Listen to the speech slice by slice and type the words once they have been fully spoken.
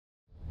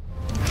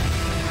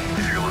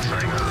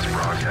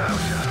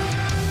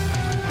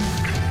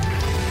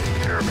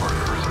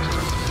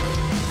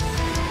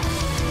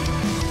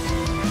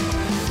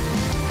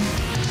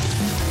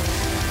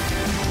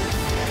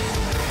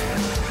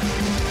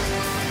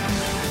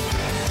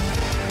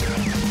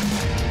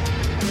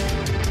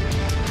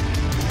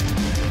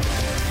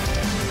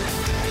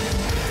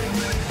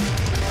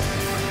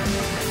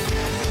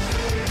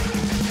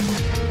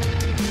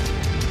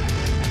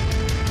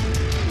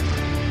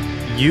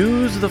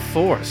Use the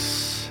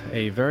Force,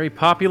 a very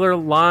popular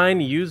line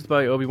used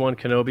by Obi-Wan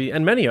Kenobi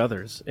and many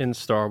others in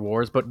Star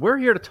Wars, but we're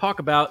here to talk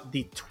about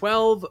the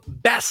 12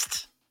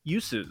 best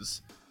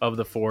uses of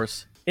the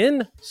Force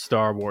in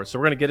Star Wars. So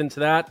we're going to get into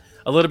that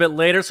a little bit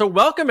later. So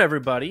welcome,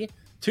 everybody,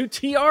 to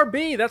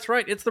TRB. That's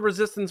right, it's the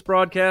Resistance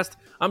broadcast.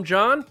 I'm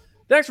John.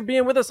 Thanks for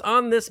being with us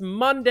on this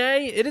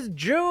Monday. It is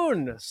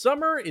June.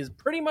 Summer is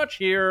pretty much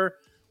here.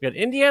 We got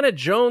Indiana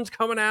Jones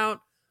coming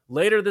out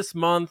later this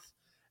month.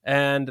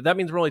 And that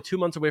means we're only 2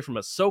 months away from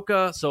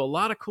Ahsoka. So a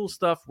lot of cool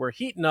stuff. We're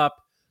heating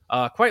up,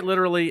 quite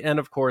literally, and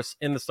of course,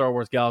 in the Star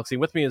Wars galaxy.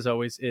 With me, as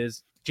always,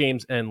 is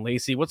James and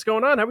Lacey. What's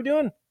going on? How we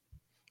doing?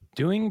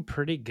 Doing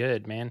pretty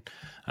good, man.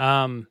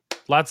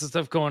 Lots of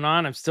stuff going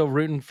on. I'm still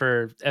rooting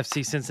for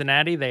FC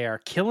Cincinnati. They are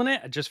killing it.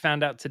 I just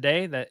found out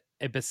today that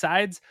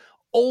besides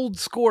old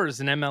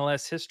scores in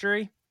MLS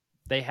history,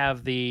 they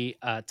have the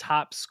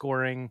top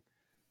scoring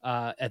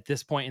at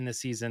this point in the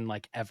season,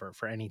 like ever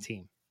for any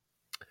team.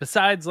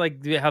 Besides,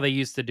 like how they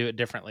used to do it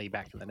differently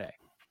back in the day.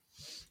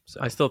 So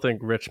I still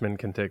think Richmond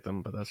can take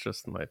them, but that's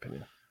just my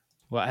opinion.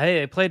 Well, hey,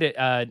 they played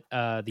at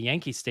the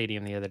Yankee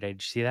Stadium the other day.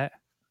 Did you see that?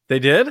 They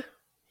did?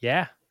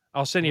 Yeah,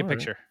 I'll send you a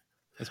picture.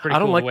 It's pretty I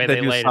don't cool like the way that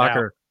they do laid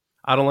soccer. it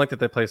I don't like that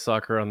they play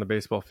soccer on the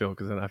baseball field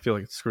because then I feel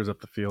like it screws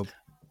up the field.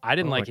 I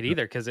didn't like it that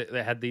either because it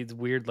had these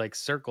weird like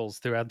circles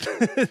throughout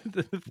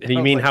the field.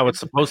 You mean how it's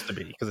supposed to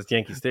be because it's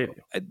Yankee Stadium?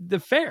 The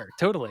fair,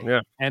 totally.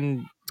 Yeah.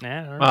 And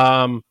I don't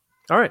know.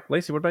 All right,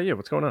 Lacey, what about you?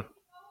 What's going on?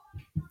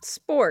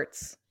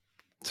 Sports.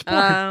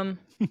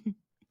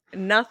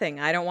 Nothing.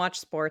 I don't watch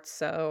sports,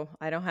 so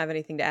I don't have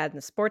anything to add in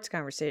the sports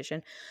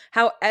conversation.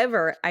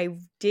 However, I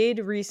did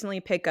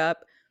recently pick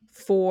up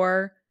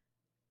 4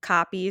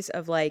 copies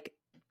of like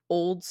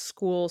old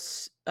school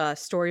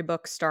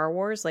storybook Star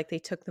Wars. Like they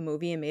took the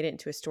movie and made it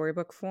into a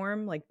storybook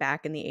form, like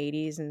back in the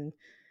 80s, and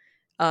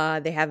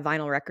they have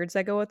vinyl records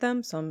that go with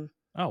them. So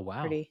I'm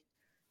pretty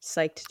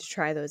psyched to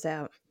try those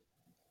out.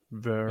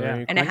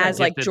 Very and it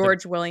has like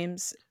George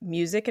Williams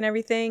music and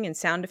everything and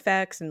sound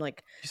effects and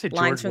like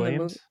lines from the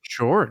movie.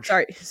 George.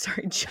 Sorry,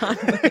 John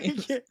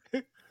Williams.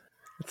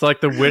 It's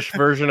like the Wish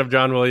version of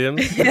John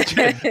Williams.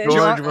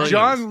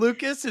 John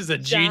Lucas is a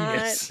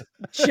genius.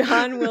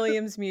 John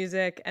Williams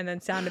music and then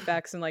sound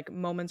effects and like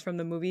moments from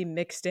the movie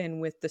mixed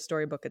in with the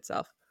storybook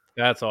itself.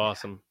 That's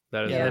awesome.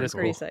 That is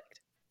pretty cool. psyched.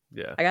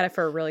 Yeah, I got it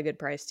for a really good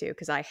price too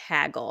because I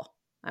haggle.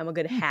 I'm a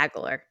good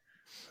haggler.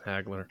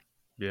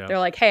 Yeah. They're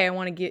like, hey, I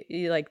want to get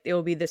you like it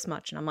will be this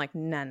much, and I'm like,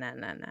 nah.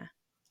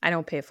 I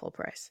don't pay full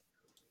price.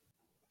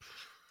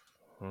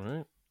 All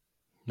right.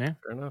 Yeah,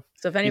 fair enough.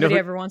 So if anybody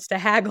ever wants to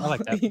haggle, I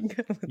like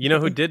that. You know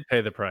who did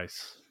pay the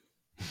price?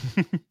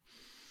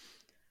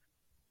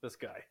 This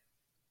guy.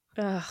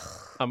 Ugh.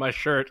 On my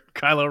shirt,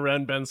 Kylo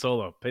Ren, Ben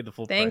Solo paid the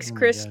full Thanks, price.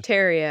 Chris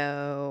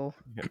Terrio.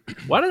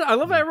 I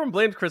love how everyone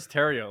blames Chris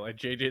Terrio. Like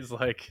JJ's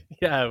like,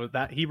 yeah, it was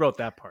that he wrote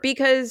that part.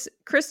 Because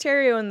Chris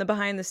Terrio in the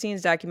behind the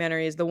scenes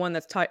documentary is the one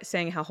that's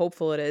saying how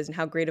hopeful it is and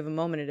how great of a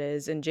moment it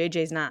is, and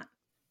JJ's not.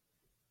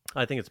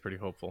 I think it's pretty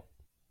hopeful.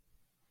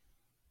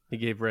 He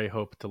gave Rey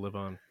hope to live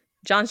on.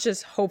 John's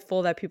just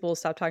hopeful that people will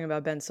stop talking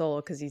about Ben Solo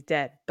because he's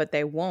dead, but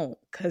they won't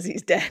because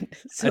he's dead.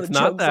 So it's the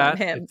not joke's that. on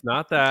him. It's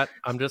not that.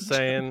 I'm just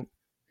saying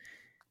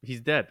he's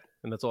dead,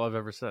 and that's all I've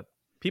ever said.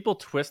 People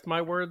twist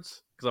my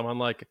words because I'm on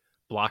like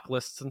block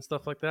lists and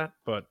stuff like that,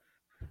 but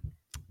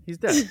he's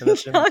dead.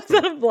 John's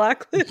on a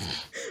block list.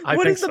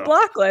 What is the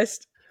block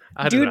list?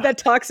 Dude that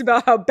talks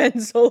about how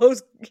Ben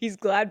Solo's he's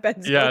glad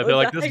Ben Solo. Yeah, they're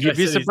like this. You'd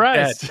be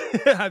surprised.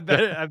 I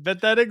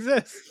bet that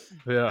exists.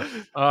 Yeah.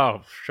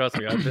 Oh, trust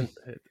me,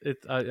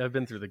 I've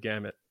been through the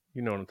gamut.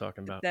 You know what I'm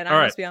talking about. Then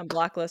I must be on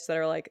block lists that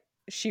are like,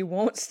 she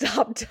won't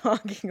stop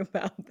talking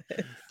about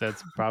this.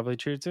 That's probably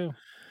true too.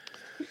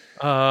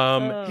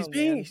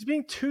 He's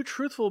being too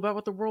truthful about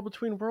what the World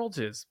Between Worlds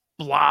is.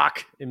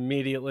 Block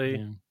immediately.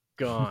 Yeah.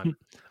 Gone.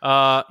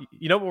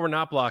 You know what we're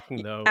not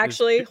blocking though?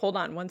 Actually, hold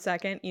on 1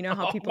 second. You know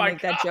how people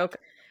make that joke?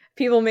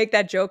 People make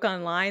that joke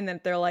online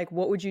that they're like,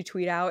 what would you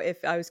tweet out if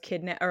I was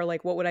kidnapped? Or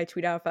like, what would I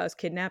tweet out if I was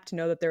kidnapped to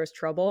know that there was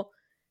trouble?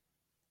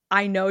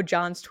 I know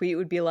John's tweet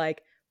would be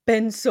like,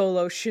 Ben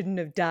Solo shouldn't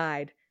have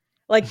died.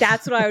 Like,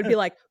 that's what I would be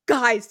like,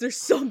 guys, there's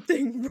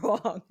something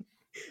wrong.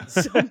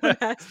 Someone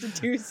has to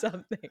do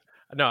something.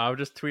 No, I would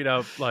just tweet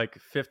out like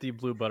 50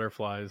 blue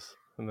butterflies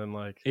and then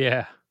like,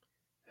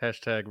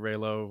 hashtag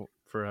Reylo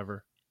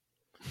forever.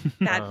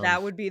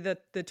 That would be the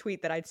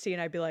tweet that I'd see,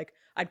 and I'd be like,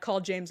 I'd call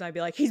James and I'd be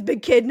like, he's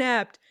been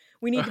kidnapped.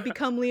 We need to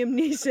become Liam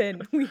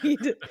Neeson. We need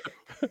to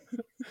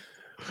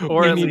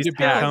or at least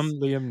become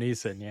Liam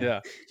Neeson. Yeah.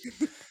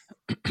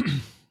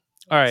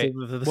 All right.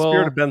 So the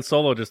spirit of Ben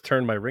Solo just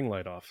turned my ring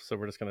light off, so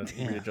we're just gonna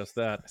readjust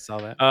that. I saw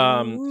that.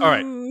 All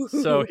right.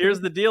 So here's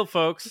the deal,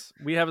 folks.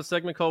 We have a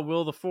segment called Will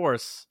of the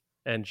Force,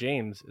 and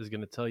James is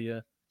gonna tell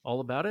you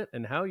all about it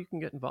and how you can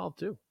get involved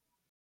too.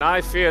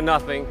 I fear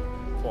nothing,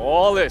 for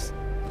all this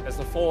as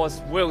the Force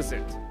wills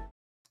it.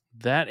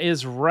 That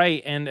is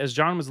right. And as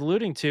John was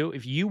alluding to,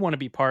 if you want to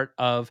be part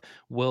of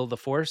Will the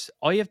Force,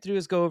 all you have to do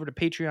is go over to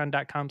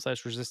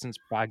patreon.com/resistance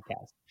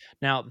podcast.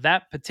 Now,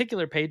 that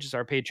particular page is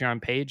our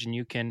Patreon page, and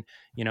you can,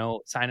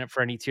 sign up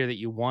for any tier that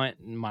you want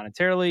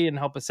monetarily and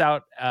help us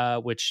out,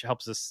 which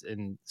helps us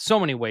in so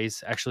many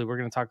ways. Actually, we're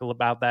going to talk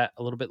about that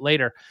a little bit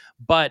later.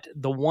 But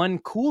the one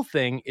cool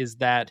thing is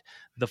that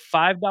the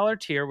 $5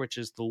 tier, which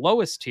is the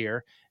lowest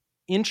tier,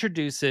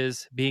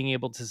 introduces being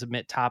able to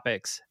submit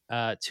topics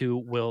to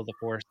Will the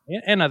Force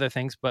and other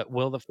things, but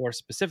Will the Force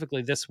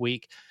specifically this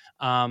week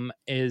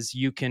is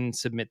you can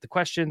submit the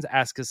questions,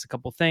 ask us a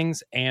couple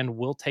things, and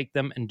we'll take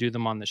them and do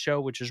them on the show,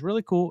 which is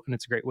really cool. And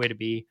it's a great way to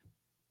be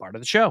part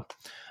of the show.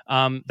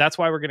 That's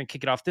why we're going to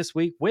kick it off this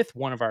week with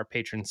one of our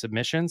patron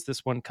submissions.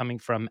 This one coming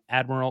from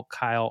Admiral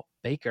Kyle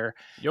Baker.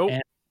 Yo.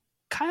 And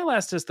Kyle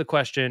asked us the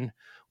question,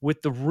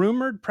 with the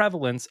rumored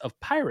prevalence of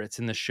pirates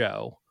in the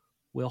show,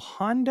 will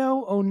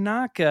Hondo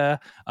Ohnaka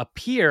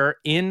appear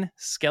in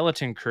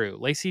Skeleton Crew?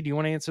 Lacey, do you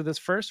want to answer this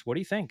first? What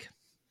do you think?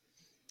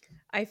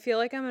 I feel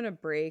like I'm going to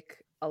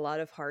break a lot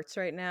of hearts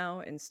right now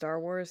in Star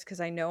Wars because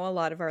I know a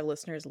lot of our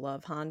listeners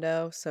love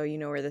Hondo, so you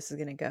know where this is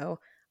going to go.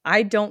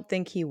 I don't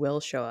think he will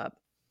show up.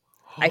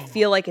 I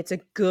feel like it's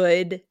a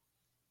good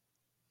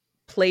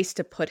place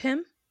to put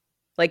him.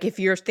 Like if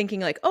you're thinking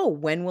like, oh,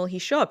 when will he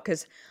show up?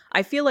 Because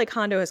I feel like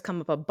Hondo has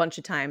come up a bunch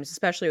of times,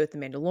 especially with The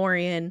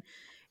Mandalorian.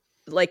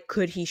 Like,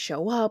 could he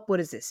show up? What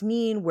does this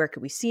mean? Where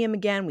could we see him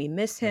again? We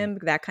miss him,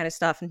 that kind of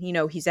stuff. And,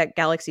 he's at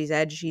Galaxy's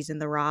Edge. He's in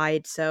the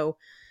ride. So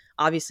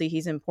obviously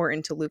he's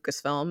important to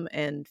Lucasfilm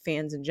and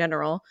fans in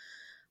general.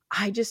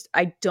 I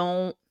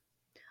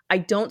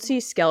don't see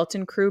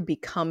Skeleton Crew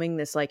becoming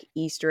this like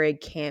Easter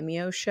egg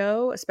cameo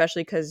show,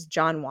 especially because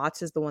John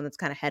Watts is the one that's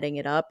kind of heading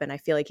it up. And I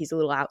feel like he's a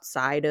little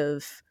outside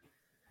of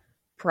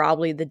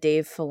probably the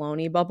Dave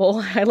Filoni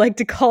bubble, I like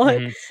to call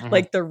it,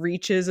 like the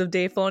reaches of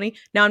Dave Filoni.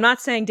 Now, I'm not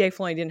saying Dave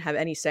Filoni didn't have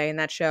any say in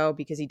that show,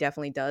 because he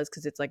definitely does,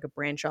 because it's like a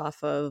branch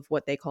off of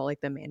what they call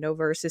like the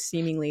Mandoverse, is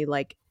seemingly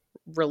like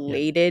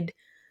related,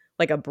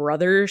 like a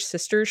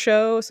brother-sister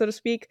show, so to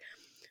speak.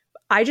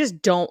 I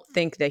just don't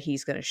think that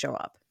he's going to show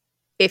up.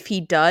 If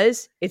he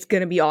does, it's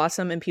going to be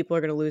awesome and people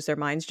are going to lose their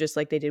minds just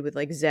like they did with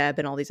like Zeb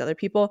and all these other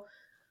people.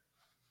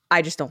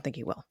 I just don't think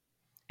he will.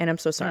 And I'm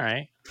so sorry. All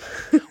right.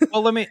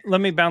 Well,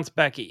 let me bounce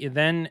back at you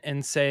then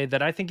and say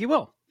that I think you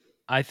will.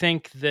 I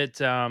think that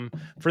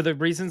for the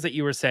reasons that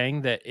you were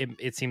saying, that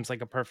it seems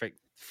like a perfect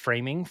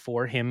framing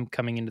for him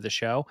coming into the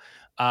show.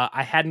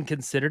 I hadn't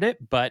considered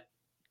it, but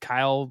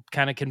Kyle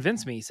kind of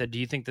convinced me. He said, do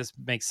you think this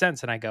makes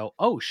sense? And I go,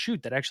 oh,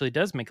 shoot, that actually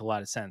does make a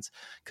lot of sense.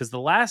 Because the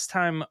last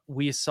time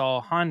we saw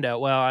Hondo,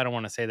 well, I don't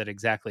want to say that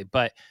exactly,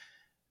 but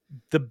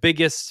the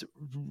biggest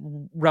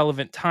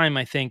relevant time,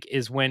 I think,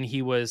 is when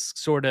he was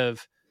sort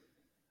of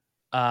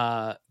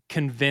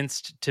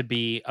convinced to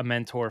be a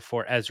mentor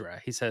for Ezra.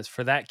 He says,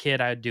 for that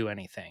kid, I'd do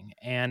anything.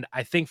 And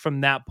I think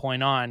from that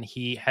point on,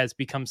 he has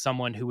become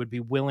someone who would be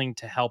willing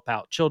to help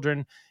out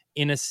children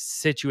in a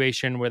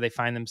situation where they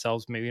find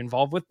themselves maybe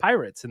involved with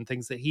pirates and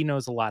things that he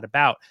knows a lot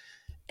about.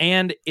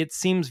 And it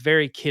seems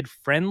very kid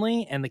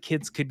friendly, and the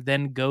kids could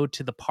then go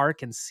to the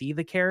park and see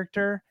the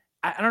character.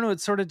 I don't know.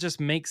 It sort of just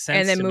makes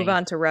sense. And then to move me.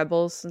 on to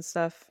Rebels and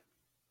stuff.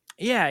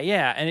 Yeah.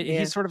 And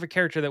he's sort of a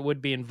character that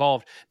would be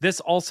involved. This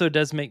also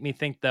does make me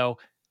think, though,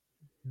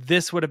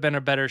 this would have been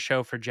a better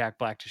show for Jack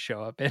Black to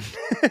show up in.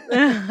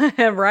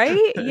 Right?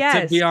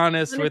 Yes. To be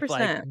honest, 100%. with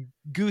like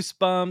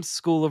Goosebumps,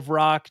 School of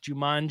Rock,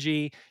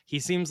 Jumanji, he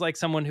seems like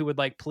someone who would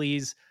like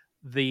please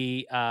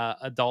the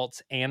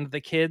adults and the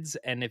kids.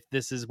 And if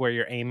this is where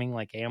you're aiming,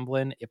 like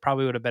Amblin, it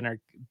probably would have been a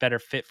better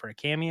fit for a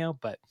cameo.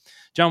 But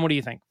John, what do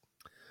you think?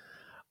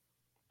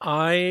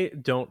 I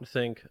don't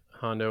think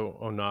Hondo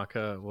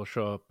Ohnaka will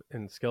show up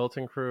in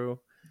Skeleton Crew.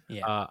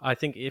 Yeah. I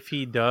think if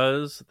he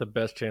does, the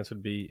best chance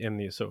would be in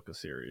the Ahsoka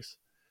series.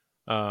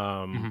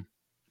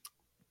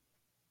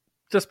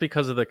 Just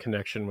because of the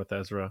connection with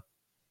Ezra.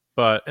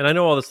 And I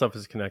know all this stuff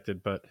is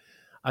connected, but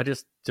I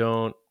just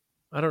don't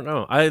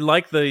know. I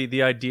like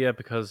the idea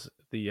because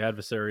the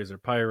adversaries are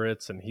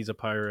pirates and he's a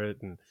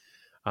pirate,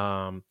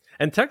 and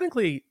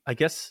technically, I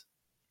guess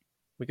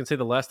we can say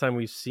the last time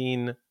we've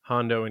seen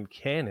Hondo in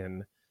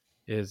canon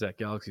is at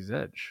Galaxy's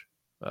Edge,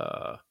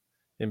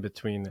 in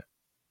between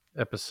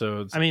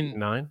episodes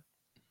 9.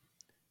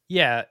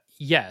 Yeah,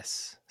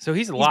 yes. So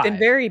he's alive. He's been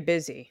very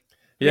busy.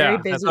 Very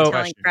busy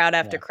telling crowd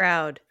after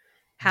crowd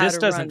how this to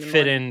doesn't run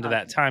fit into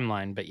that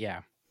timeline, but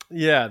yeah.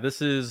 Yeah,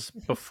 this is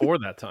before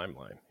that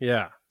timeline.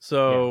 Yeah.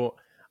 So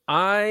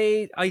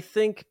I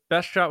think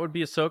best shot would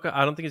be Ahsoka.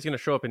 I don't think he's going to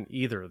show up in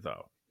either,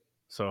 though.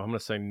 So I'm going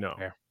to say no.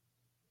 Fair.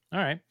 All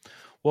right.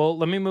 Well,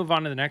 let me move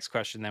on to the next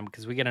question then,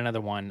 because we get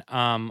another one.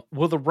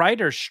 Will the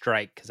writers'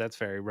 strike, because that's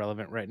very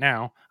relevant right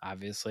now,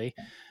 obviously,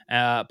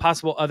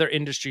 possible other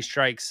industry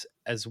strikes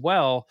as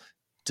well,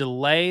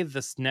 delay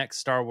this next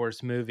Star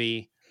Wars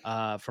movie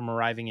from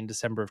arriving in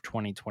December of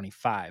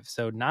 2025?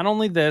 So not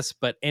only this,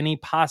 but any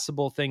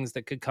possible things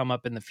that could come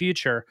up in the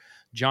future.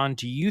 John,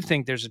 do you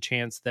think there's a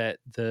chance that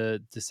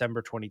the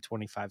December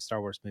 2025 Star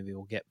Wars movie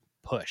will get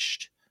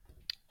pushed?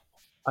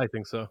 I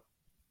think so.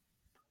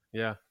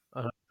 Yeah,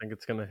 I think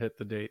it's gonna hit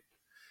the date.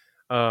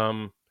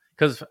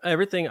 Because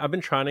everything I've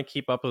been trying to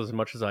keep up as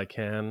much as I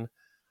can,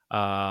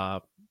 uh,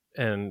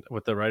 and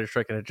with the writer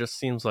strike, and it just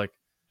seems like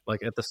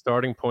at the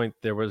starting point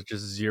there was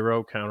just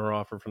zero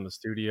counteroffer from the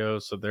studio,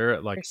 so There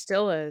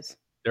still is.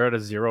 they're at a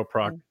zero Yeah.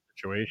 progress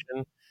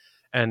situation,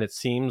 and it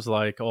seems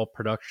like all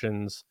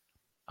productions,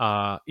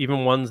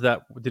 even ones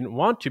that didn't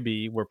want to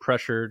be, were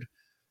pressured,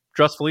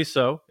 justfully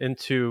so,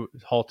 into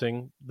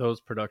halting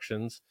those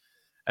productions,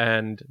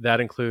 and that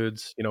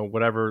includes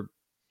whatever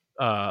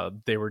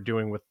they were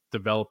doing with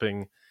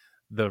developing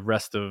the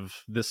rest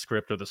of this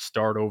script or the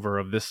start over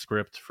of this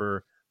script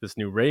for this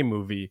new Ray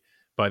movie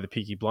by the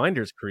Peaky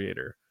Blinders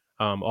creator,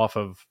 off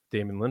of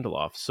Damon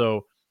Lindelof.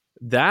 So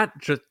that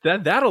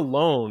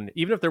alone,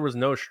 even if there was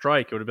no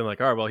strike, it would have been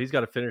like, all right, well, he's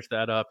got to finish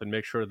that up and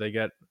make sure they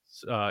get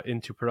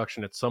into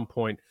production at some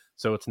point,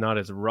 so it's not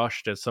as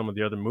rushed as some of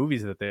the other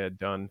movies that they had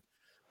done.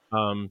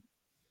 Um,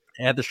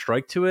 Add the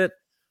strike to it,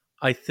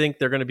 I think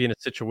they're going to be in a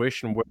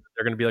situation where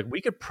they're going to be like,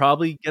 we could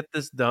probably get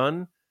this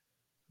done,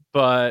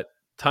 but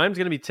time's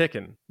going to be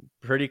ticking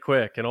pretty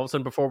quick, and all of a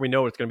sudden, before we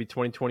know it, it's going to be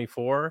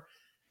 2024,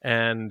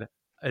 and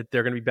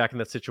they're going to be back in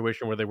that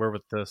situation where they were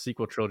with the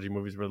sequel trilogy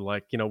movies, where they're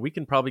like, we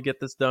can probably get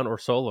this done, or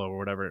Solo, or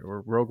whatever,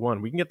 or Rogue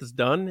One. We can get this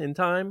done in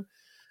time,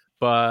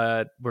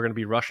 but we're going to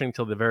be rushing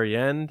till the very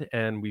end,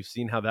 and we've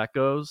seen how that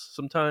goes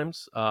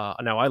sometimes.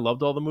 Now, I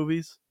loved all the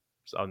movies.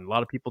 So a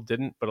lot of people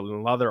didn't, but a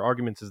lot of their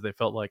arguments is they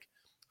felt like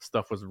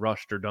stuff was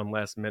rushed or done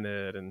last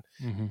minute, and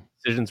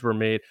decisions were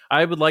made.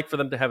 I would like for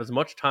them to have as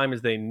much time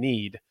as they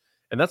need.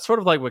 And that's sort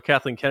of like what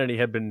Kathleen Kennedy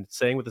had been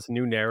saying with this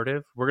new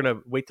narrative. We're going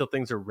to wait till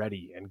things are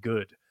ready and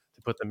good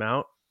to put them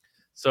out.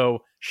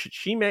 So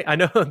she may, I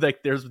know,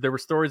 like there were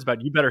stories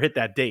about, you better hit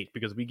that date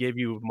because we gave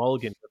you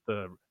mulligan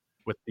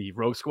with the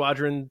Rogue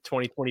Squadron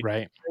 2020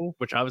 Right. thing,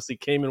 which obviously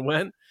came and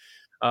went.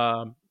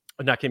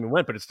 Not came and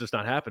went, but it's just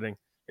not happening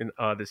in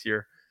this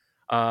year.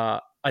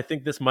 I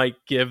think this might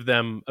give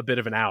them a bit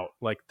of an out.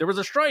 Like, there was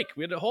a strike,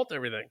 we had to halt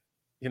everything,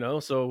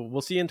 so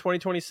we'll see in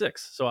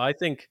 2026. So I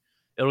think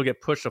it'll get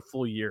pushed a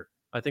full year.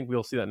 I think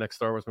we'll see that next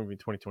Star Wars movie in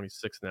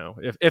 2026 now,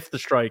 if the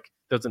strike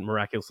doesn't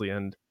miraculously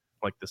end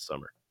like this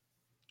summer.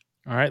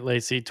 All right,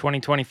 Lacey,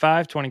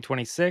 2025,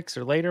 2026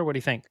 or later, what do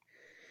you think?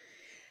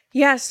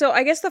 Yeah, so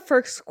I guess the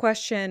first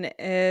question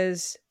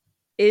is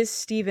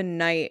Stephen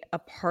Knight a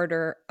part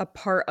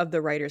of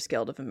the Writers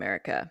Guild of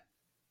America?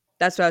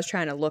 That's what I was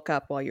trying to look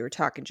up while you were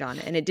talking, John,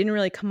 and it didn't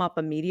really come up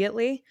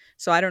immediately.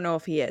 So I don't know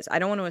if he is. I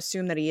don't want to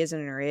assume that he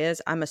isn't or he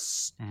is.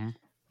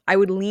 I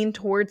would lean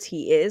towards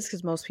he is,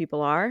 because most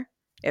people are,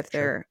 if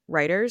they're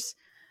writers.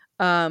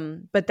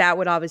 But that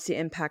would obviously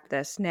impact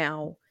this.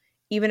 Now,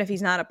 even if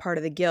he's not a part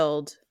of the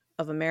Guild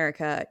of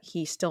America,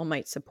 he still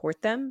might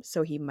support them,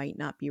 so he might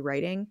not be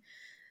writing.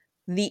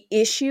 The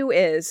issue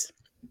is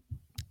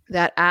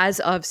that as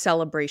of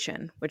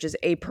Celebration, which is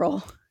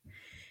April,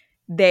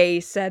 they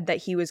said that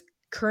he was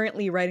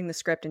currently writing the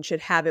script and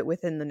should have it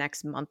within the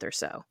next month or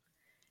so.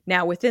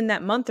 Now, within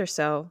that month or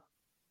so,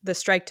 the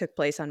strike took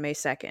place on May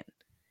 2nd.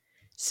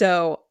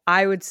 So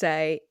I would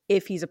say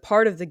if he's a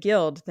part of the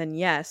Guild, then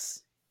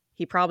yes,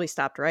 he probably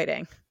stopped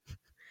writing.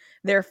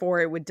 Therefore,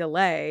 it would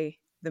delay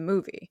the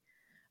movie.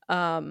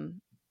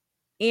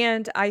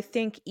 And I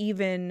think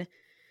even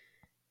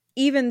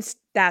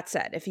that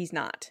said, if he's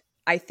not,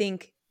 I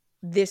think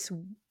this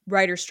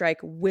writer strike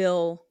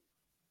will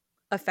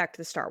affect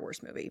the Star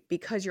Wars movie,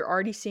 because you're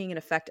already seeing it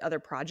affect other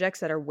projects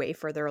that are way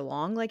further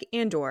along, like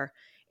Andor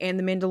and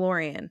The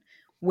Mandalorian,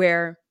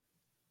 where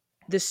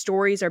the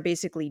stories are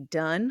basically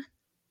done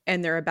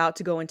and they're about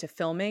to go into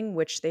filming,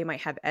 which they might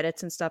have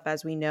edits and stuff.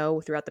 As we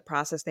know, throughout the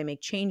process, they make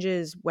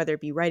changes, whether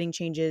it be writing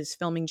changes,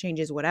 filming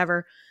changes,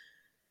 whatever.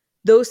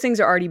 Those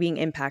things are already being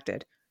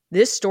impacted.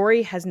 This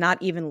story has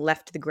not even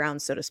left the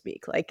ground, so to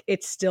speak. Like,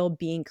 it's still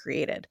being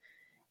created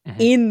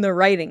in the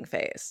writing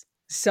phase.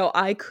 So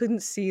I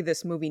couldn't see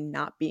this movie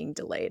not being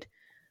delayed.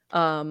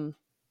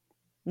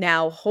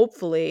 Now,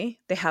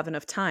 hopefully, they have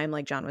enough time,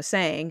 like John was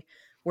saying.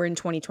 We're in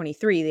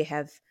 2023. They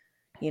have,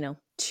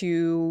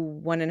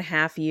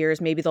 1.5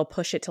 years. Maybe they'll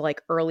push it to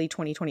like early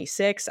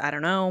 2026. I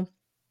don't know.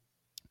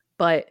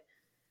 But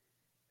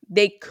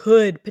they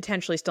could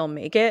potentially still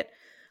make it.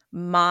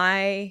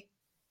 My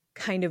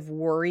kind of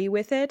worry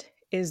with it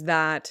is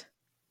that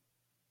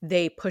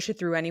they push it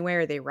through anyway,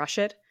 or they rush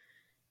it,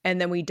 and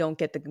then we don't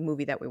get the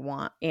movie that we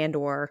want, and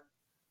or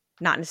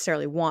not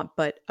necessarily want,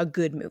 but a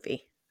good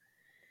movie.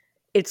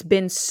 It's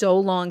been so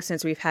long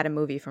since we've had a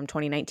movie from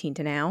 2019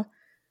 to now.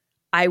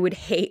 I would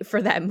hate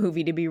for that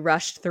movie to be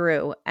rushed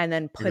through and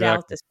then put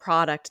out this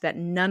product that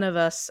none of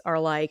us are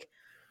like,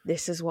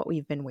 this is what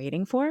we've been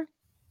waiting for.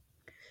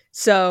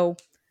 So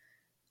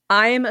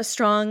I am a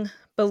strong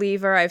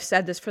believer, I've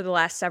said this for the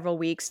last several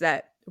weeks,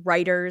 that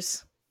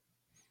writers,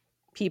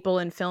 people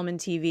in film and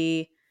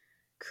TV,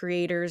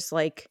 creators,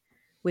 like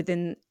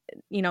within,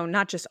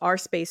 not just our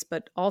space,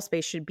 but all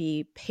space, should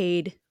be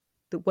paid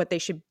what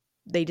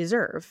they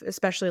deserve,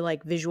 especially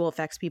like visual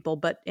effects people,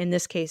 but in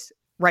this case,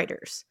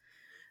 writers.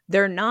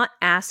 They're not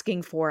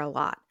asking for a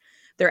lot.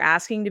 They're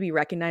asking to be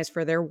recognized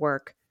for their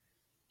work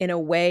in a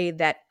way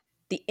that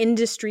the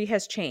industry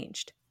has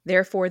changed.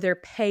 Therefore, their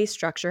pay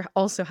structure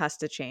also has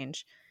to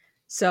change.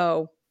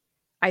 So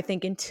I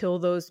think until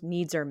those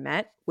needs are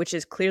met, which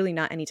is clearly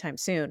not anytime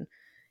soon,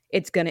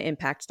 it's going to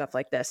impact stuff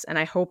like this. And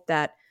I hope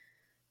that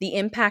the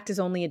impact is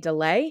only a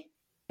delay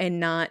and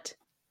not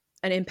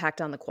an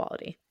impact on the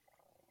quality.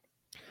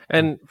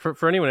 And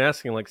for anyone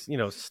asking, like,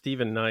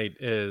 Stephen Knight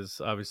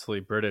is obviously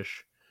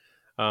British,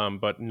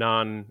 but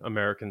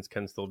non-Americans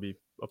can still be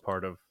a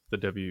part of the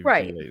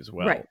WGA as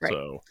well. Right.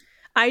 So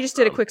I just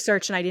did a quick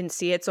search and I didn't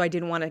see it, so I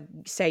didn't want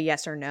to say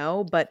yes or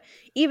no. But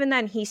even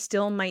then, he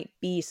still might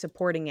be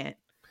supporting it.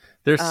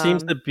 there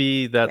seems to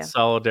be that yeah.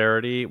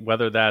 solidarity,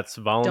 whether that's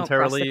Don't cross the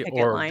voluntarily picket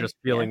or line. just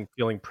feeling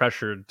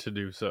pressured to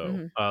do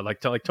so. Mhm.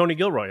 Like Tony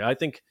Gilroy, I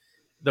think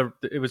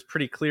it was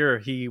pretty clear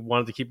he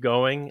wanted to keep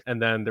going,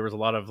 and then there was a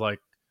lot of like,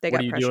 They "What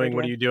got are you pressured, doing?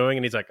 What are yeah. you doing?"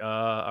 And he's like,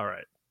 all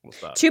right, we'll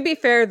stop." To be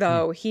fair,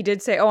 though, he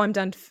did say, "Oh, I'm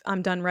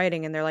done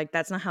writing," and they're like,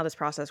 "That's not how this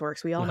process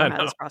works. We all know I how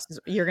know. this process.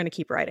 You're going to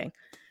keep writing."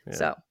 Yeah.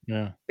 So,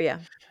 Yeah. but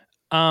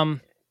yeah.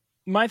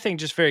 My thing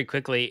just very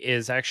quickly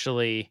is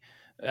actually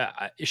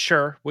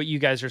sure what you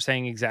guys are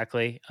saying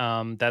exactly.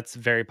 That's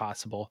very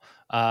possible.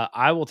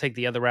 I will take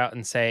the other route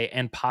and say,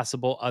 and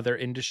possible other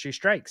industry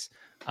strikes.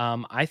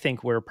 I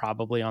think we're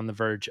probably on the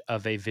verge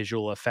of a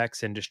visual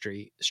effects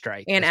industry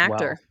strike And as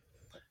actor.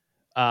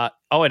 well.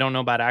 I don't know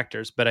about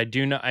actors, but I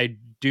do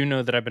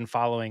know that I've been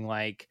following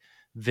like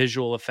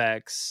visual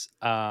effects,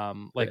 like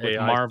with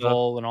AI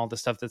Marvel stuff. and all the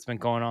stuff that's been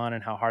going on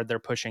and how hard they're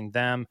pushing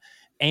them.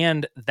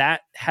 And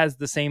that has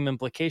the same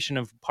implication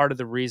of part of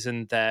the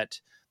reason that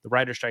the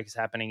writer strike is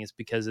happening is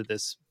because of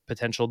this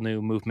potential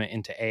new movement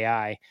into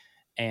AI.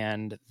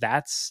 And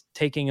that's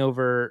taking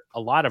over a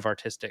lot of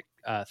artistic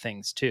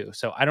things too.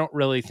 So I don't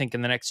really think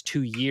in the next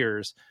 2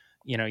 years,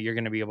 you're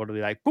going to be able to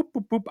be like, boop,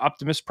 boop, boop,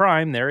 Optimus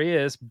Prime, there he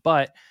is.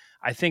 But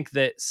I think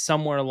that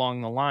somewhere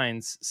along the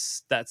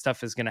lines, that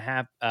stuff is going to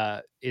have,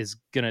 there's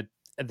going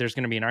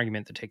to be an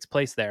argument that takes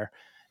place there.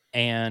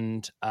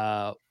 And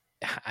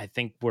I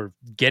think we're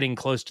getting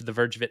close to the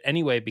verge of it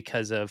anyway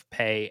because of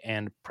pay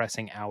and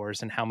pressing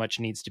hours and how much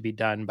needs to be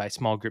done by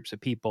small groups of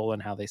people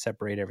and how they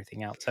separate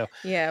everything out. So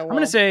Yeah, well, I'm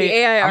going to say, the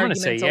AI I'm going to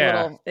say, argument's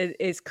yeah. a little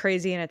is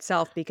crazy in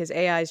itself because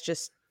AI is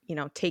just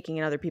taking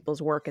in other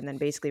people's work and then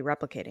basically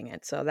replicating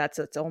it. So that's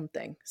its own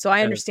thing. So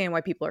I understand why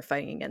people are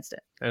fighting against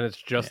it. And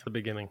it's just the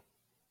beginning.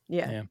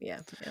 Yeah.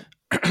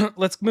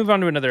 Let's move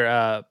on to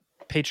another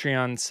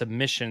Patreon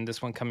submission.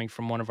 This one coming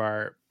from one of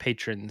our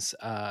patrons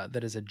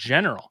that is a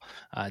general.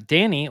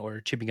 Danny,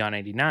 or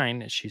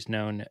Chibigon89, as she's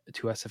known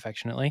to us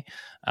affectionately.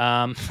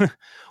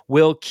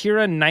 Will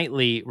Keira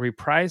Knightley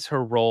reprise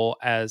her role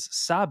as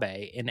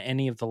Sabe in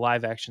any of the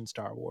live-action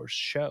Star Wars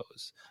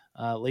shows?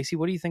 Lacey,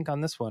 what do you think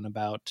on this one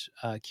about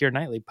Keira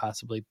Knightley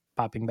possibly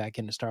popping back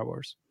into Star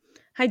Wars?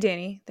 Hi,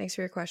 Danny. Thanks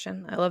for your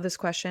question. I love this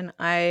question.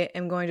 I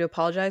am going to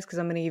apologize because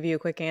I'm going to give you a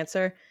quick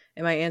answer.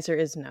 And my answer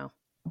is no.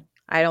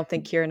 I don't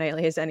think Keira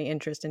Knightley has any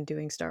interest in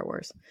doing Star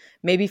Wars.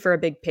 Maybe for a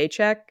big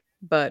paycheck,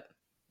 but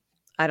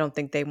I don't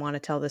think they want to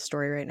tell this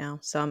story right now.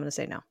 So I'm going to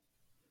say no.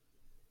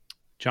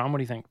 John, what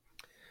do you think?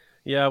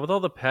 Yeah, with all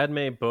the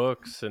Padme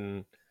books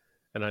and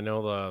I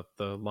know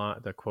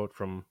the quote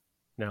from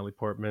Natalie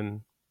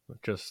Portman,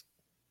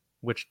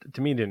 which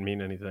to me didn't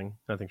mean anything.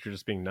 I think she's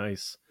just being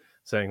nice,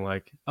 saying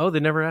like, "Oh, they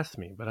never asked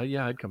me, but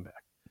I'd come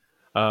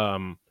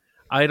back."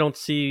 I don't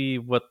see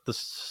what the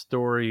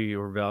story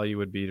or value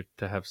would be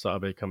to have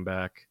Sabe come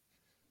back.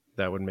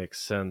 That would make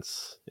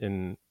sense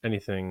in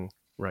anything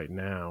right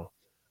now.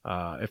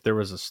 If there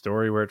was a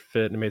story where it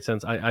fit and it made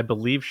sense, I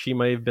believe she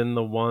may have been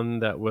the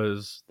one that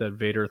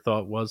Vader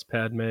thought was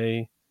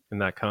Padme in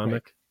that comic.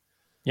 Right.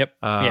 Yep.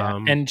 Yeah.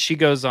 And she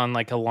goes on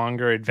like a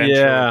longer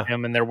adventure with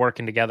him and they're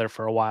working together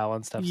for a while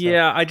and stuff.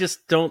 Yeah, so. I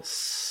just don't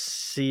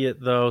see it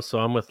though. So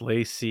I'm with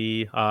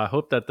Lacey. I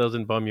hope that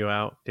doesn't bum you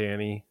out,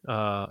 Danny.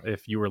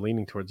 If you were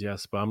leaning towards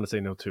yes, but I'm going to say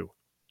no too.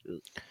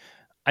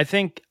 I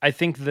think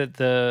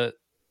that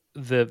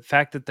the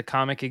fact that the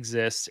comic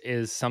exists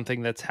is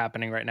something that's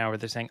happening right now where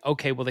they're saying,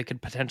 okay, well, they could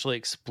potentially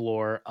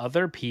explore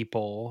other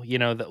people,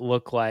 that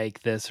look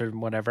like this or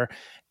whatever.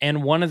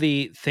 And one of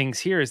the things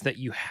here is that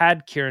you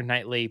had Keira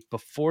Knightley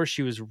before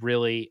she was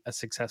really a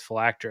successful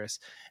actress.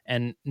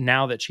 And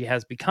now that she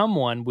has become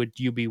one, would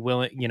you be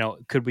willing,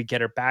 could we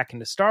get her back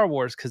into Star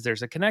Wars? Because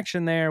there's a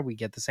connection there. We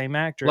get the same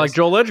actress. Like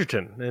Joel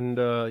Edgerton. And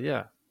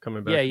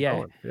coming back.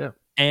 Yeah.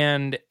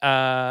 And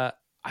I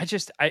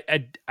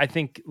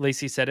think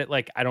Lacey said it,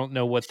 like, I don't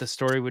know what the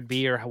story would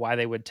be or why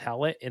they would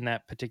tell it in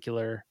that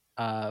particular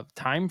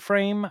time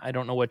frame. I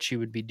don't know what she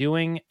would be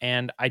doing.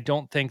 And I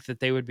don't think that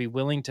they would be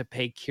willing to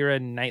pay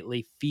Keira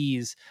Knightley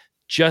fees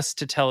just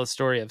to tell a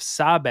story of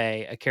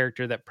Sabe, a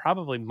character that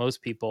probably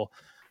most people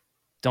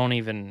don't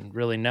even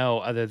really know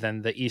other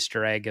than the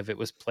Easter egg of it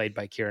was played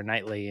by Keira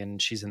Knightley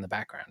and she's in the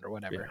background or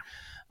whatever.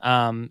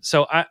 Yeah.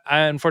 So I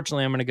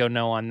unfortunately I'm going to go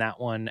no on that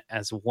one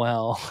as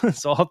well.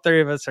 So all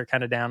three of us are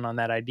kind of down on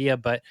that idea,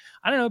 but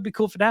I don't know. It'd be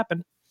cool if it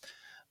happened.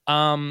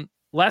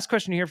 Last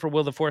question here for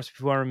Will the Force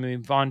before we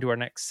move on to our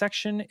next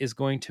section is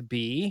going to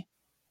be,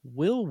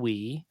 will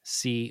we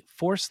see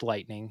Force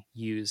Lightning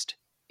used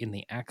in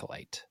the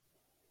Acolyte?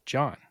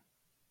 John,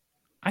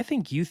 I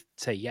think you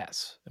say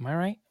yes. Am I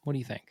right? What do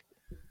you think?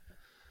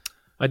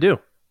 I do.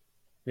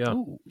 Yeah.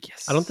 Ooh,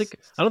 yes. I don't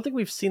think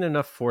we've seen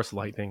enough Force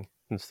Lightning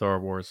in Star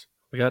Wars.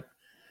 We got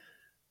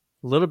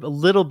a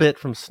little bit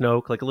from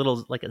Snoke, like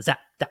a zap,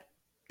 zap,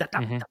 zap,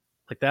 zap, Mhm.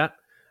 like that.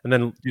 And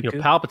then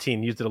Dooku?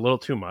 Palpatine used it a little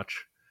too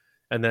much.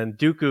 And then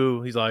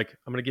Dooku, he's like,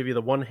 I'm going to give you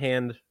the one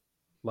hand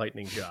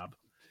lightning job.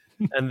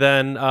 And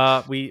then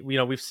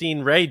we've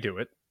seen Rey do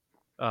it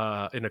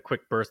in a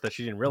quick burst that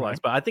she didn't realize.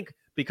 Right. But I think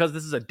because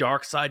this is a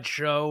dark side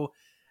show,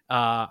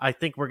 I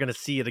think we're going to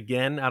see it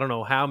again. I don't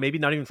know how. Maybe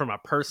not even from a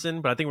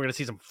person, but I think we're going to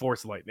see some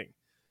Force lightning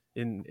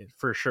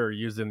for sure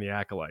used in the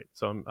Acolyte.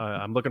 So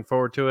I'm looking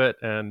forward to it.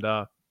 And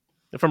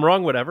if I'm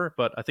wrong, whatever.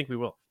 But I think we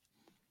will.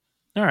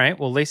 All right.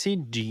 Well, Lacey,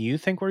 do you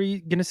think we're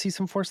going to see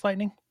some Force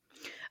Lightning?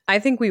 I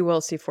think we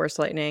will see Force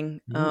Lightning.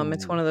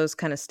 It's Ooh. one of those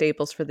kind of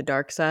staples for the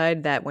dark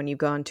side that when you've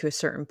gone to a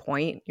certain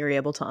point, you're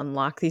able to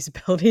unlock these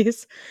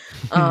abilities.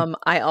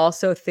 I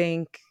also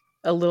think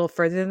a little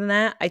further than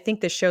that, I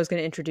think this show is going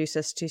to introduce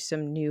us to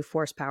some new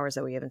Force powers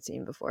that we haven't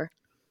seen before.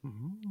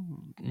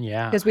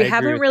 Yeah, Because we I agree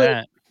haven't with really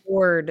that.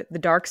 explored the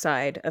dark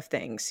side of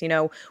things.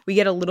 We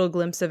get a little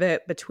glimpse of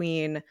it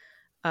between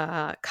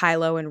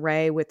Kylo and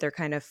Rey with their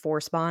kind of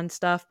Force bond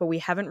stuff, but we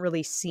haven't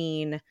really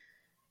seen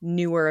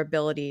newer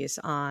abilities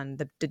on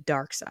the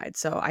dark side.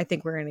 So I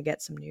think we're going to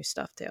get some new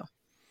stuff too.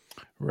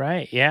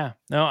 Right. Yeah.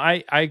 No,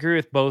 I agree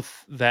with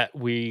both that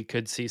we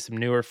could see some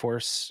newer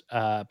Force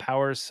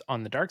powers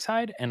on the dark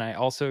side. And I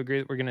also agree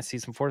that we're going to see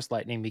some Force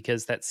Lightning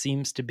because that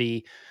seems to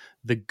be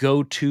the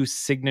go-to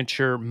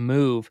signature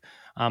move.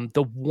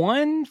 The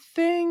one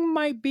thing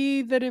might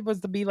be that it was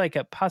to be like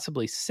a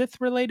possibly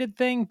Sith related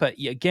thing, but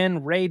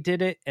again, Rey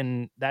did it,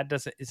 and that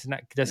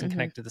doesn't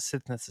connect to the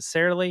Sith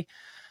necessarily.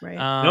 Right.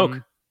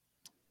 Snoke.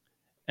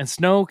 And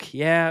Snoke,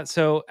 yeah.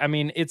 So I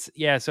mean,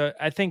 So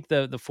I think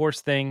the Force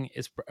thing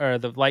or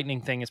the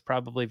lightning thing is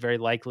probably very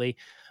likely.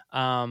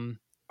 Right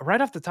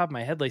off the top of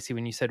my head, Lacey,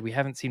 when you said we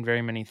haven't seen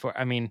very many,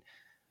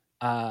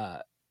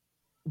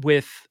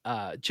 with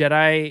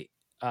Jedi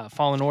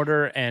Fallen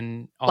Order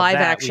and all Live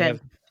that, action. we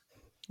have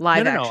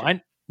Live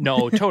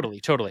no, action.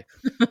 totally.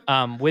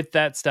 With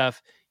that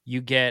stuff, you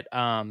get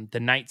the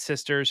Night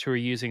Sisters who are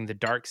using the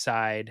dark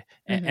side,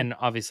 and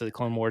obviously the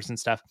Clone Wars and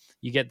stuff.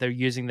 They're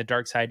using the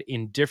dark side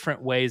in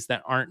different ways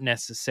that aren't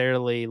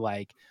necessarily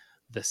like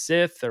the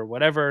Sith or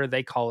whatever.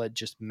 They call it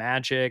just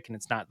magic, and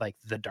it's not like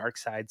the dark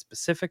side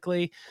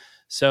specifically.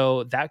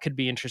 So that could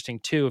be interesting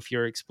too if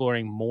you're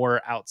exploring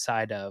more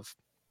outside of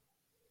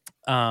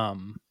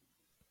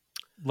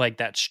like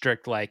that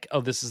strict, like, oh,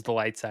 this is the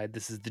light side,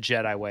 this is the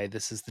Jedi way,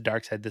 this is the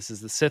dark side, this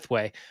is the Sith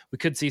way. We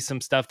could see some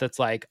stuff that's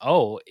like,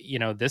 oh,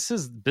 this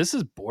is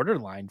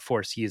borderline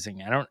Force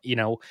using. I don't,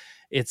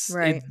 it's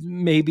Right. it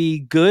may be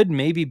good,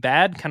 maybe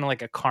bad, kind of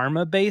like a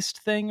karma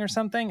based thing or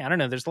something. I don't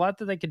know. There's a lot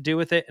that they could do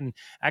with it, and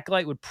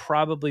Acolyte would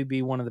probably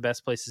be one of the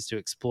best places to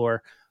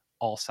explore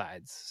all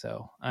sides.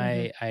 So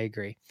I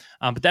agree.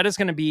 But that is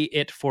going to be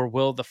it for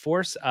Will the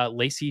Force.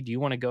 Lacey, do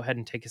you want to go ahead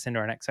and take us into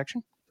our next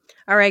section?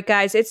 All right,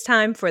 guys, it's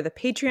time for the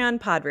Patreon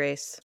pod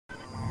race.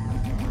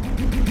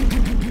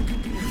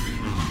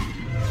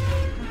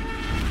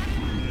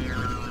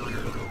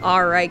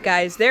 All right,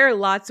 guys, there are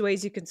lots of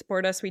ways you can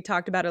support us. We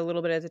talked about it a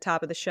little bit at the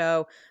top of the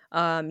show.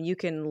 You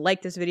can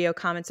like this video,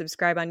 comment,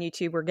 subscribe on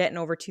YouTube. We're getting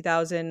over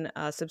 2,000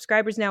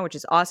 subscribers now, which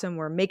is awesome.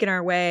 We're making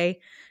our way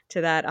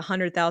to that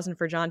 100,000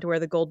 for John to wear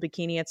the gold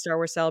bikini at Star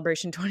Wars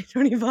Celebration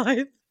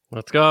 2025.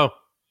 Let's go.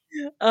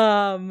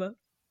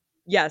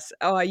 Yes.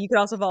 You can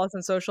also follow us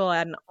on social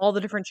and all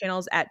the different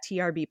channels at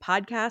TRB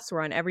Podcasts.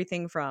 We're on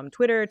everything from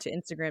Twitter to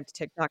Instagram to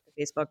TikTok to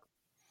Facebook.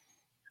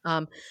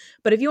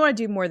 But if you want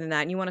to do more than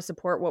that and you want to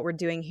support what we're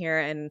doing here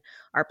and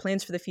our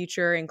plans for the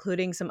future,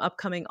 including some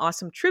upcoming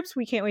awesome trips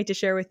we can't wait to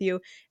share with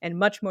you and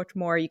much, much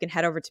more, you can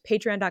head over to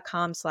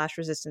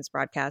patreon.com/resistance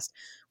broadcast.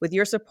 With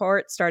your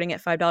support, starting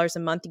at $5 a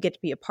month, you get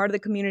to be a part of the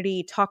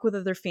community, talk with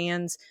other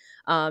fans,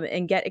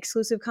 and get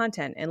exclusive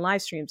content and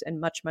live streams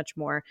and much, much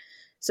more.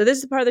 So this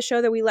is the part of the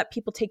show that we let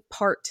people take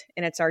part,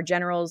 and it's our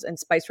generals and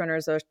spice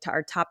runners,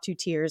 our top two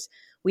tiers.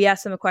 We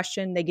ask them a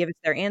question, they give us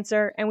their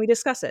answer, and we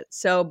discuss it.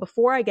 So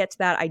before I get to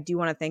that, I do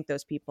want to thank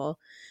those people.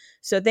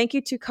 So thank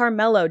you to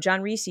Carmelo,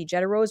 John Reese,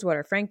 Jetta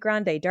Rosewater, Frank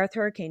Grande, Darth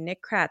Hurricane,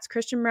 Nick Kratz,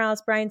 Christian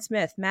Morales, Brian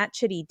Smith, Matt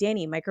Chitty,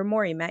 Danny, Mike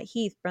Mori, Matt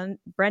Heath,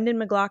 Brendan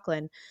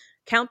McLaughlin,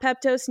 Count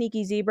Pepto,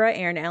 Sneaky Zebra,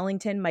 Aaron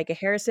Ellington, Micah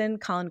Harrison,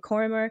 Colin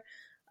Cormer,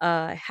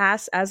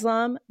 Haas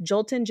Aslam,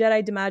 Jolton,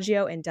 Jedi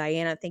DiMaggio, and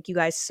Diana. Thank you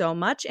guys so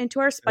much. And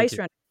to our Spice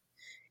Runners,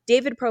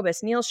 David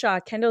Probus, Neil Shaw,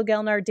 Kendall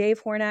Gelnar,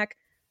 Dave Hornack,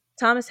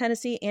 Thomas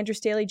Hennessy, Andrew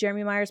Staley,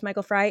 Jeremy Myers,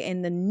 Michael Fry,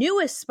 and the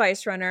newest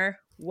Spice Runner.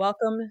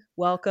 Welcome,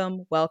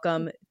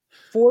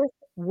 Forth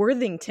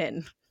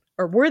Worthington,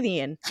 or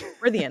Worthian,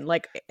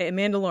 like a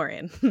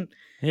Mandalorian.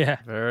 Yeah,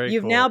 very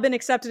You've cool. now been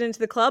accepted into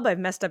the club. I've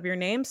messed up your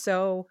name,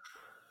 so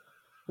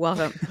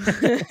welcome.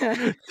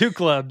 2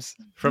 clubs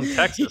from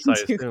Texas, I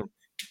assume.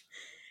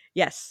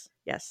 Yes.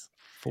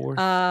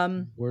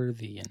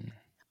 Worthian.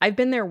 I've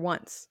been there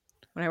once.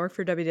 When I worked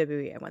for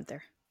WWE, I went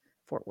there.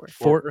 Fort Worth.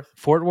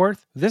 Fort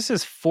Worth. This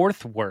is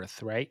Fort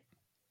Worth, right?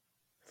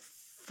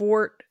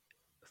 Fort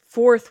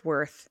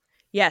Worth.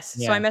 Yes.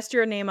 So Yeah. I messed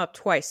your name up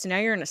twice. So now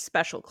you're in a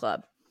special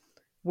club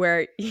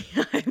where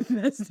I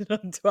messed it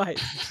up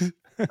twice.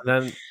 And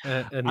then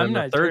I'm the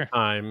not third sure.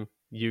 time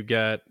you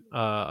get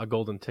a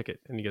golden ticket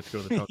and you get to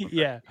go to the Chocolate Factory.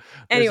 Yeah.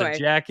 There's Anyway. a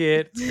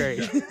jacket. It's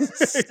great.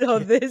 So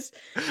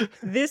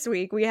this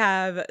week we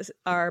have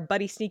our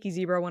buddy Sneaky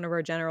Zebra, one of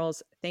our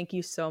generals. Thank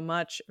you so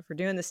much for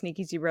doing the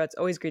Sneaky Zebra. It's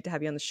always great to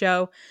have you on the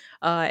show.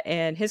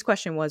 And his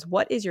question was,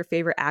 what is your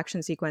favorite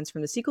action sequence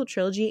from the sequel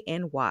trilogy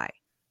and why?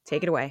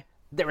 Take it away.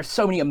 There are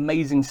so many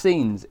amazing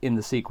scenes in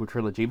the sequel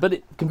trilogy,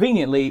 but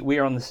conveniently we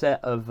are on the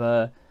set of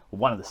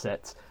one of the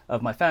sets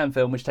of my fan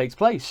film, which takes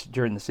place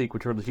during the sequel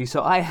trilogy.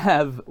 So I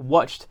have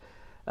watched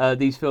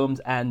these films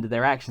and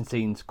their action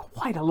scenes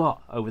quite a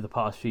lot over the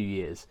past few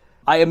years.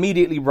 I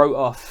immediately wrote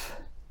off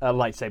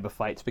lightsaber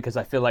fights because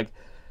I feel like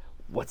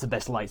what's the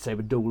best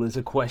lightsaber duel is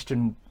a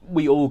question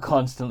we all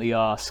constantly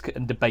ask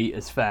and debate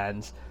as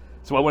fans.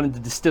 So I wanted to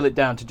distill it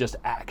down to just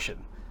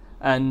action.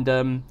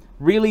 And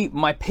really,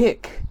 my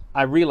pick,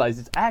 I realized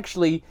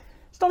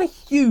it's not a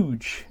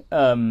huge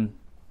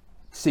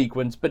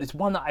sequence, but it's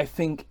one that I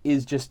think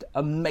is just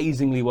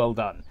amazingly well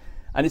done.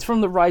 And it's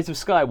from The Rise of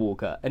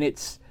Skywalker, and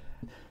it's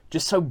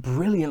just so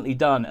brilliantly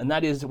done. And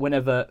that is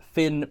whenever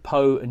Finn,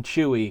 Poe, and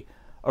Chewie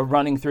are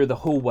running through the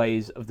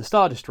hallways of the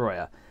Star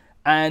Destroyer.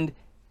 And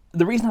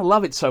the reason I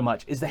love it so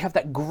much is they have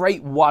that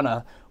great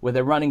one-er where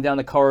they're running down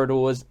the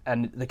corridors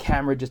and the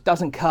camera just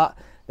doesn't cut.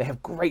 They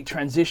have great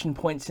transition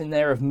points in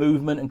there of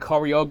movement and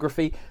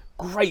choreography.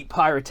 Great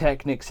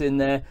pyrotechnics in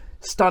there.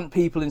 Stunt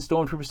people in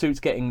stormtrooper suits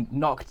getting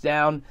knocked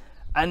down.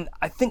 And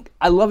I think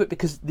I love it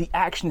because the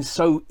action is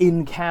so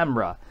in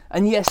camera.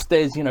 And yes,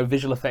 there's,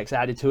 visual effects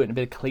added to it and a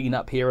bit of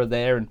cleanup here or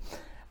there and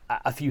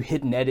a few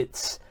hidden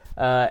edits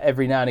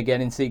every now and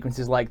again in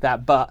sequences like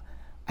that. But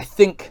I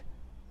think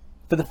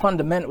for the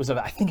fundamentals of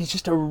it, I think it's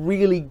just a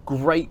really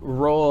great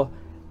raw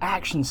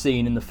action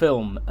scene in the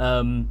film.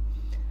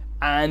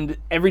 And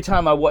every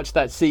time I watch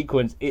that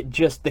sequence,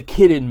 the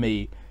kid in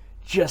me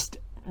just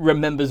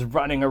remembers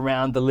running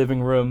around the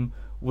living room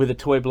with a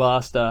toy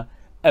blaster,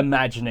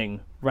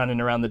 imagining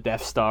running around the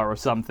Death Star or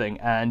something.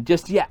 And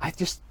I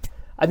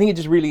think it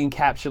just really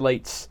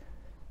encapsulates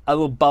a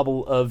little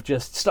bubble of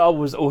just Star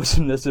Wars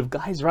awesomeness of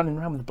guys running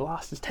around with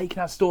blasters, taking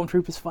out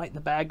stormtroopers, fighting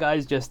the bad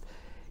guys.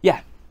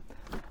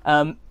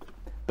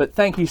 But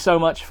thank you so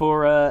much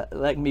for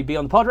letting me be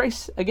on the pod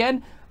race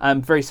again.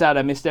 I'm very sad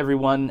I missed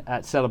everyone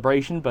at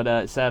Celebration,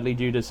 but sadly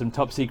due to some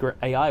top secret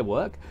AI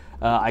work,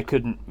 I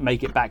couldn't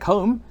make it back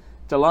home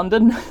to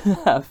London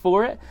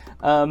for it.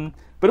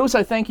 But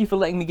also thank you for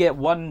letting me get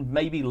one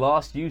maybe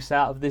last use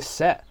out of this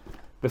set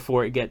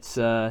before it gets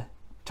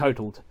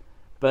totaled.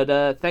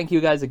 But thank you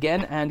guys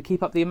again and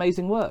keep up the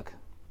amazing work.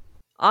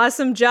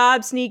 Awesome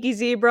job, Sneaky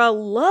Zebra.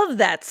 Love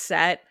that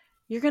set.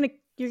 You're gonna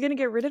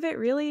get rid of it,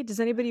 really? Does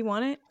anybody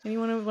want it?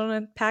 Anyone want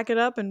to pack it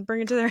up and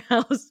bring it to their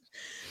house?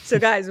 So,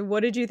 guys,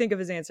 what did you think of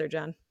his answer,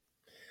 John?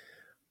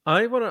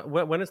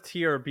 When is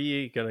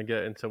TRB gonna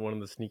get into one of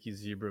the Sneaky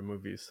Zebra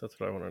movies? That's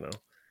what I want to know.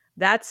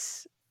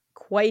 That's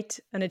quite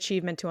an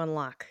achievement to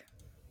unlock.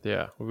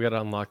 Yeah, we got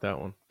to unlock that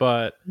one.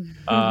 But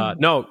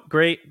no,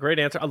 great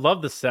answer. I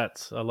love the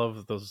sets. I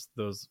love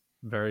those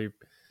very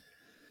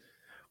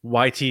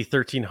YT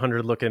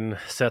 1300 looking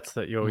sets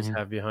that you always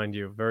have behind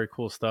you. Very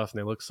cool stuff, and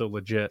they look so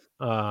legit.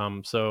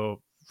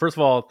 So first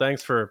of all,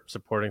 thanks for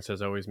supporting us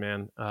as always,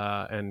 man.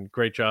 And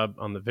great job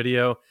on the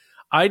video.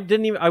 I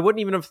wouldn't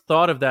even have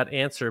thought of that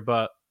answer,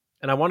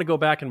 and I want to go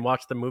back and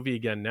watch the movie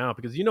again now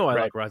because I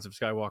like Rise of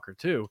Skywalker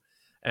too,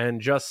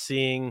 and just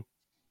seeing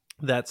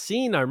that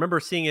scene, I remember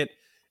seeing it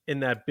in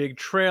that big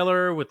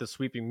trailer with the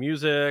sweeping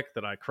music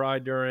that I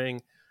cried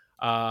during.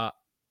 And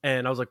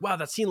I was like, wow,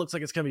 that scene looks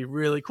like it's going to be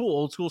really cool.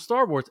 Old school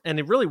Star Wars. And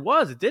it really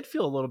was. It did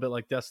feel a little bit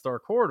like Death Star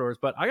corridors,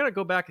 but I got to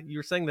go back. You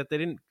were saying that they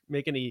didn't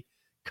make any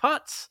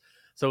cuts.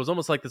 So it was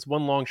almost like this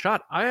one long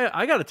shot.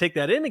 I got to take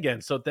that in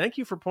again. So thank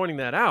you for pointing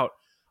that out.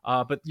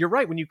 But you're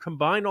right. When you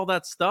combine all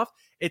that stuff,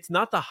 it's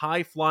not the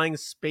high flying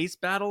space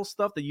battle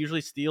stuff that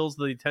usually steals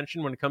the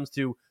attention when it comes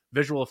to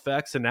visual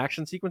effects and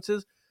action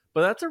sequences.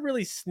 But that's a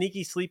really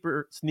sneaky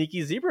zebra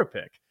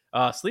pick.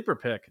 Sleeper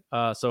pick.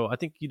 So I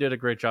think you did a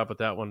great job with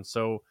that one.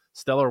 So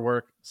stellar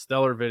work,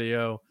 stellar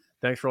video.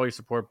 Thanks for all your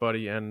support,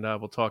 buddy. And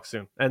we'll talk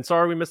soon. And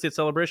sorry we missed the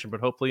celebration, but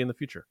hopefully in the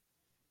future.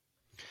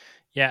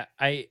 Yeah,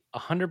 I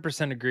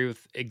 100% agree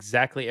with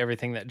exactly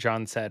everything that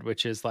John said,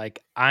 which is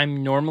like,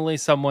 I'm normally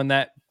someone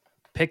that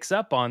picks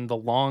up on the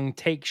long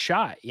take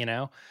shot,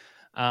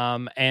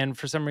 and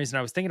for some reason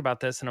I was thinking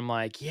about this and I'm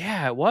like,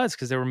 yeah, it was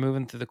because they were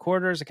moving through the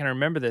corridors. I kind of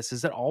remember this.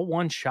 Is it all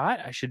one shot?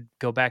 I should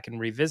go back and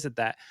revisit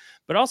that.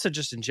 But also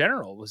just in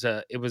general,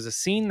 it was a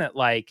scene that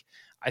like,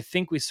 I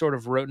think we sort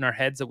of wrote in our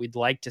heads that we'd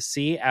like to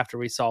see after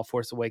we saw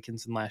Force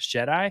Awakens and Last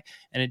Jedi.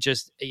 And it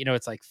just,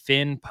 it's like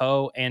Finn,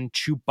 Poe, and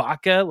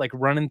Chewbacca like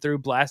running through,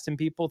 blasting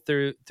people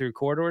through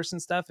corridors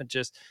and stuff.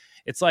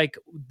 it's like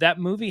that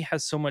movie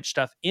has so much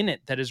stuff in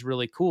it that is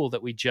really cool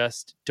that we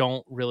just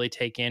don't really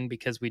take in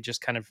because we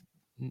just kind of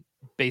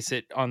base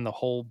it on the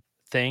whole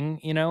thing,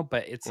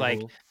 but it's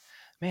like,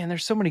 man,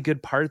 there's so many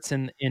good parts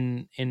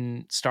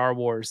in Star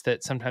Wars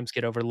that sometimes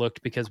get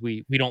overlooked because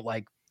we don't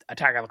like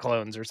Attack of the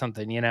Clones or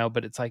something,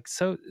 but it's like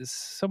so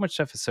much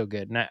stuff is so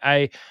good. And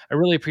I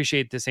really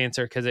appreciate this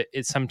answer because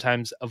it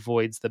sometimes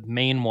avoids the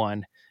main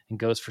one and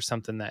goes for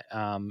something that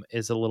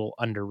is a little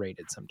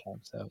underrated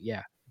sometimes. So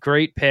yeah,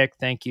 great pick.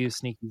 Thank you,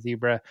 Sneaky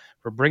Zebra,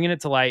 for bringing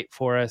it to light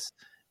for us.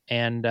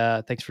 And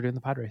thanks for doing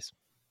the pod race.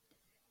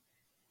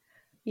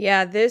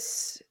 Yeah,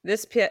 this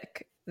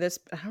pick, I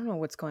don't know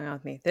what's going on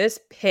with me. This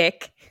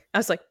pick, I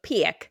was like,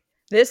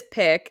 this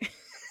pick.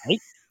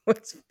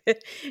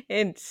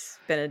 It's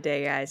been a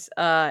day, guys.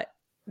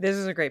 This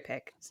is a great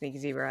pick, Sneaky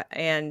Zebra.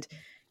 And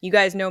you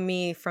guys know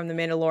me from The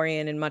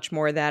Mandalorian and much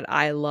more that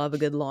I love a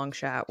good long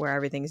shot where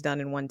everything's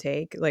done in one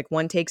take. Like,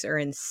 one takes are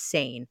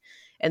insane.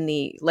 And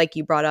like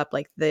you brought up,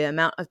 like the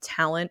amount of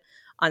talent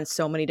on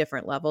so many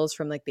different levels,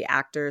 from like the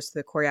actors to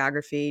the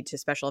choreography to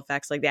special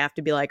effects. Like, they have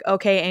to be like,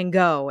 okay, and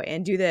go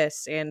and do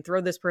this and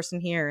throw this person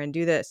here and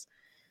do this.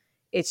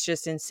 It's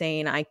just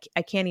insane. I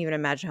can't even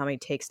imagine how many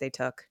takes they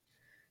took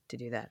to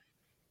do that,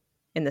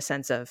 in the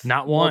sense of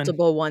not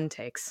multiple one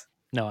takes.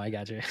 No, I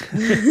got you.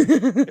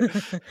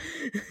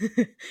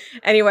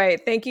 Anyway,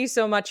 thank you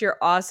so much. You're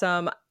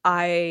awesome.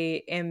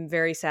 I am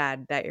very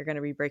sad that you're going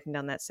to be breaking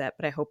down that set,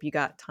 but I hope you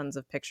got tons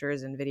of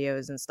pictures and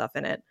videos and stuff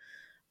in it.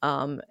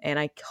 And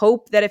I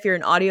hope that if you're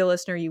an audio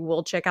listener, you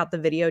will check out the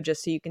video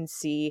just so you can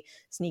see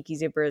Sneaky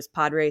Zebra's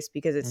pod race,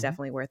 because it's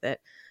definitely worth it.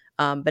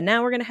 But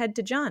now we're going to head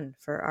to John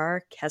for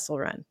our Kessel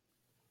Run.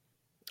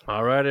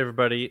 All right,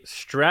 everybody,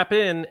 strap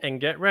in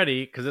and get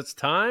ready, because it's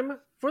time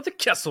for the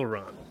Kessel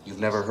Run. You've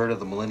never heard of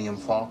the Millennium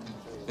Falcon?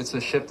 It's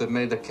the ship that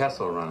made the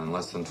Kessel Run in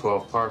less than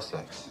 12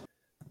 parsecs.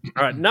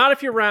 All right, not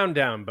if you round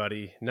down,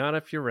 buddy. Not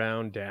if you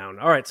round down.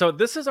 All right, so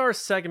this is our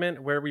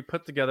segment where we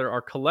put together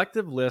our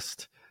collective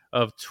list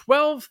of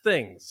 12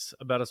 things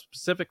about a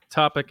specific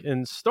topic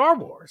in Star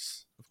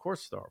Wars. Of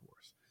course, Star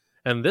Wars.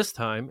 And this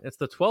time, it's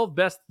the 12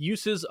 best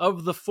uses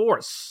of the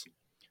Force.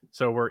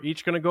 So we're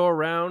each going to go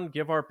around,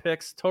 give our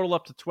picks, total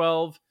up to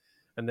 12,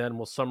 and then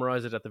we'll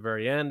summarize it at the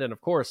very end. And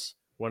of course,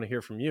 want to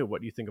hear from you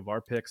what you think of our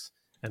picks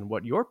and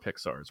what your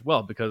picks are as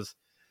well, because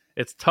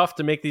it's tough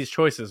to make these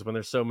choices when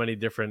there's so many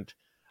different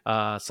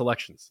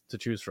selections to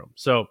choose from.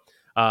 So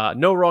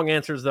no wrong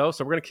answers, though.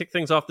 So we're going to kick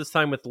things off this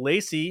time with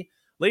Lacey.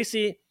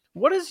 Lacey,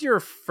 what is your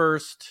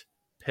first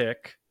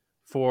pick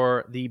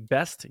for the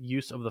best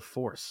use of the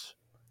Force?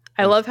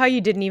 I love how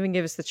you didn't even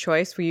give us the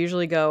choice. We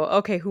usually go,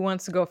 okay, who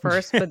wants to go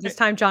first? But this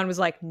time John was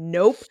like,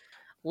 nope,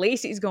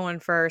 Lacey's going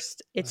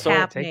first. It's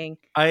happening.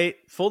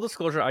 Full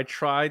disclosure, I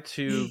tried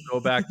to go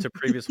back to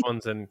previous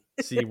ones and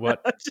see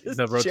what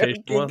the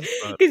rotation was.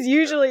 Because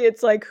usually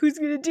it's like, who's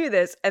going to do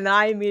this? And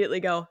I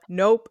immediately go,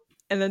 nope.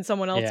 And then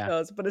someone else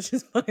goes. But it's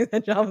just funny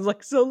that John was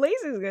like, so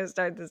Lacey's going to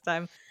start this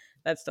time.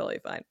 That's totally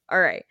fine.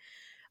 All right.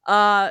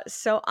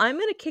 So I'm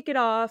going to kick it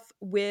off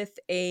with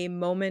a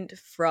moment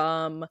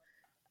from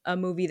a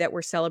movie that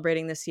we're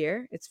celebrating this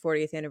year. It's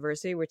 40th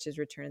anniversary, which is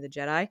Return of the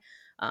Jedi.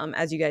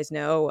 As you guys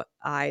know,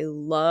 I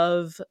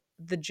love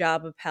the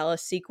Jabba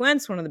Palace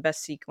sequence, one of the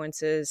best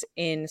sequences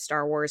in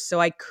Star Wars. So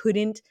I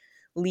couldn't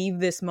leave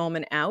this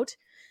moment out.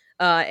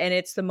 And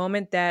it's the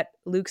moment that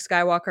Luke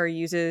Skywalker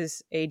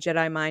uses a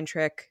Jedi mind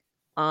trick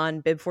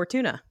on Bib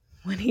Fortuna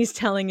when he's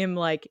telling him,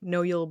 like,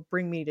 no, you'll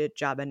bring me to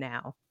Jabba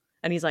now.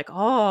 And he's like,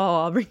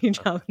 oh, I'll bring you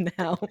Jabba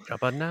now.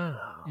 Jabba now.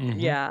 Mm-hmm.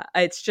 Yeah,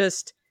 it's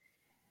just...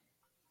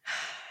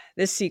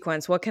 this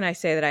sequence, what can I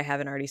say that I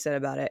haven't already said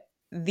about it?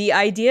 The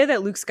idea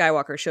that Luke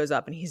Skywalker shows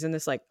up and he's in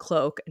this like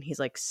cloak and he's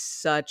like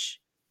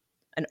such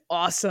an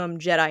awesome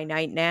Jedi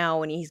Knight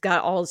now, and he's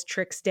got all his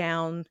tricks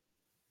down,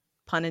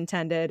 pun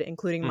intended,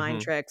 including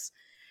mind tricks,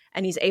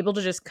 and he's able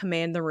to just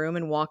command the room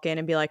and walk in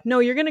and be like, no,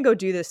 you're gonna go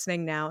do this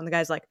thing now. And the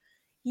guy's like,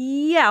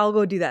 yeah, I'll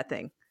go do that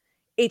thing.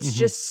 It's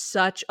just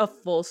such a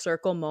full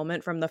circle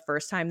moment from the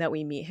first time that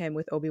we meet him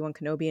with Obi-Wan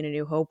Kenobi in A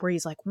New Hope, where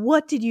he's like,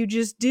 what did you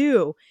just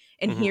do?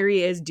 And here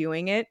he is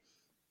doing it.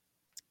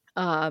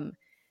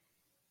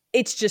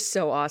 It's just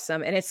so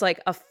awesome. And it's like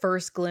a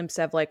first glimpse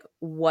of like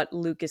what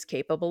Luke is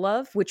capable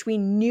of, which we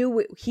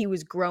knew he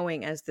was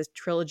growing as this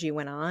trilogy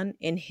went on,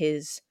 in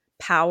his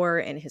power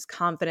and his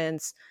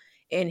confidence,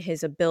 in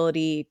his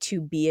ability to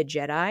be a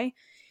Jedi.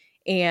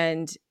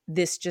 And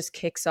this just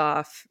kicks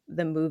off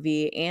the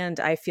movie, and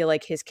I feel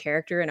like his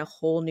character in a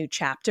whole new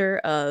chapter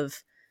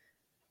of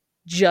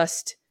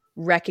just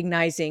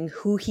recognizing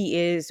who he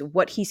is,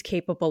 what he's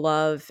capable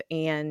of,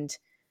 and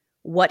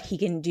what he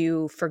can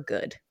do for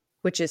good,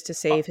 which is to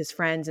save his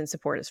friends and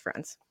support his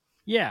friends.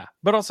 Yeah,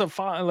 but also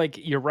like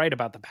you're right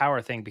about the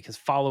power thing, because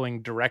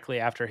following directly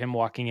after him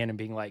walking in and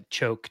being like,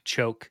 choke,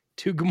 choke,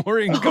 2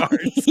 Gamorrean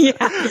guards.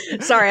 Yeah.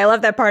 Sorry, I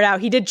left that part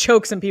out. He did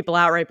choke some people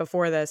out right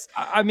before this.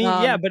 I mean,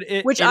 yeah, but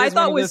which it I is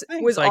one thought of those was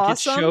things, like,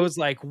 awesome. It shows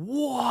like,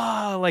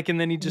 whoa, like, and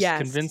then he just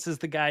Yes. convinces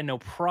the guy no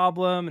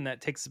problem, and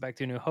that takes us back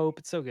to A New Hope.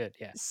 It's so good.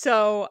 Yeah.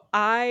 So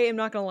I am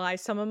not gonna lie,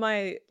 some of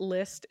my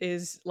list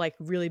is like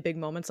really big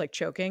moments like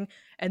choking,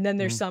 and then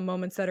there's Mhm. some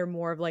moments that are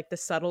more of like the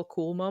subtle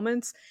cool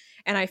moments,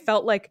 and I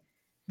felt like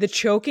the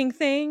choking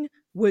thing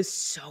was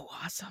so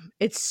awesome.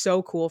 It's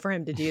so cool for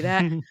him to do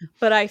that,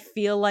 but I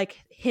feel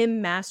like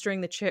him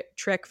mastering the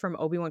trick from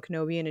Obi-Wan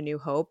Kenobi in A New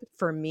Hope,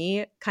 for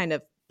me, kind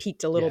of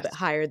peaked a little bit Yes.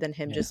 higher than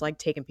him Yeah. just like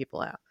taking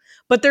people out.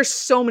 But there's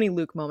so many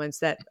Luke moments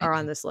that are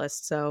on this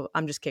list, so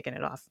I'm just kicking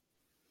it off.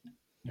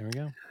 There we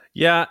go.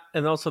 Yeah,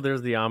 and also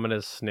there's the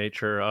ominous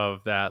nature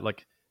of that.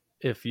 Like,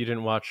 if you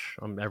didn't watch,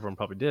 everyone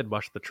probably did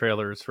watch the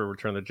trailers for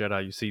Return of the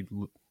Jedi. You see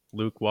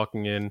Luke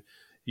walking in.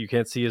 You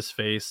can't see his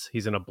face.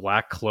 He's in a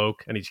black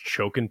cloak and he's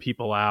choking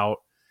people out.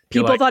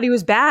 People thought he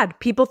was bad.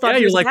 People thought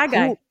he was a bad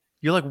guy.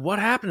 You're like, what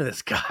happened to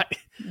this guy?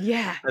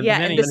 Yeah, And yeah,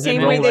 then and he- the and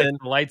same then way he they lets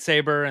the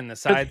lightsaber and the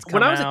sides come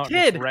when I was a out,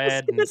 kid, it's red. I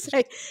was gonna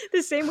say,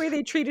 the same way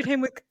they treated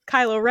him with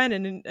Kylo Ren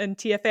and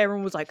TFA,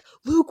 everyone was like,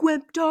 Luke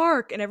went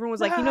dark, and everyone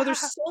was like, there's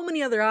so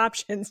many other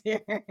options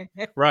here.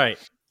 Right.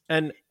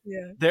 And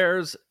Yeah.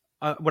 there's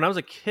when I was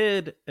a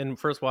kid and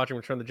first watching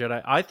Return of the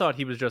Jedi, I thought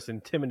he was just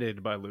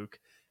intimidated by Luke,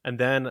 and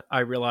then I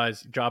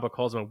realized Jabba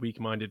calls him a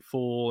weak-minded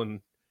fool, and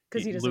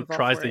 'Cause he doesn't Luke fall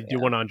tries for to it, do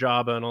yeah. one on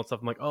Jabba and all that stuff.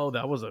 I'm like, oh,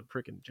 that was a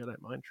freaking Jedi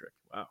mind trick.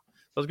 Wow,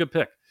 that was a good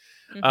pick.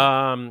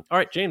 Mhm. All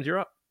right, James, you're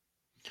up.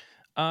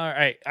 All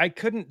right. I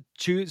couldn't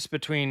choose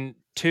between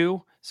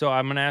 2, so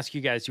I'm going to ask you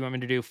guys, do you want me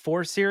to do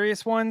 4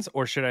 serious ones,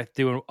 or should I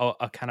do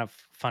a kind of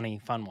funny,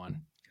 fun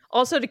one?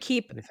 Also, to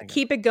keep What do you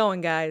think? it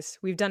going, guys,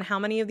 we've done how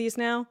many of these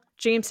now?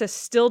 James has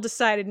still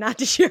decided not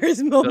to share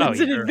his moments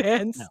in sure.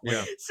 advance. No.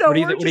 Yeah. So What do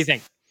you we're what do you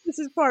think? This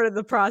is part of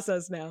the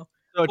process now.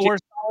 So, 4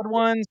 solid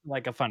ones,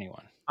 like a funny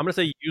one. I'm gonna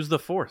say use the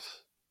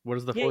Force. What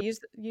is the Yeah, Force?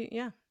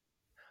 yeah.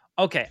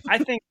 Okay, I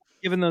think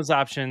given those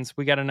options,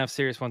 we got enough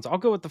serious ones. I'll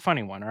go with the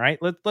funny one. All right,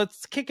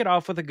 let's kick it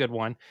off with a good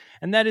one,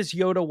 and that is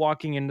Yoda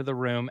walking into the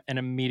room and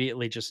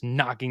immediately just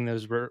knocking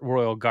those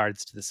royal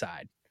guards to the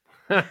side.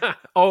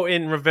 Oh,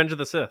 in Revenge of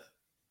the Sith.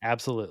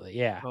 Absolutely,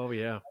 yeah. Oh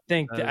yeah.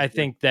 I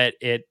think that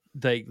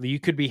you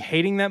could be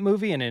hating that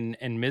movie and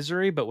in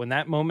misery, but when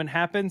that moment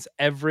happens,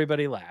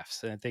 everybody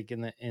laughs. And I think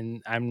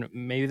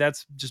maybe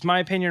that's just my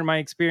opinion or my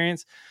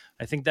experience.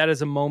 I think that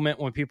is a moment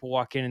when people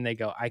walk in and they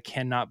go, I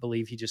cannot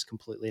believe he just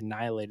completely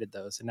annihilated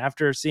those. And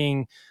after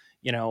seeing,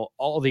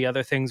 all the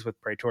other things with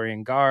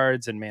Praetorian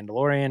Guards and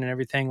Mandalorian and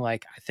everything,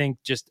 like, I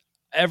think just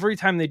every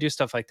time they do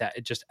stuff like that,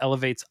 it just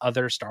elevates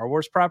other Star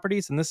Wars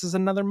properties. And this is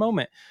another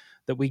moment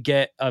that we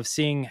get of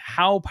seeing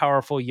how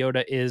powerful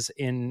Yoda is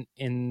in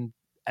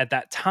at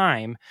that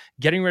time,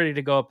 getting ready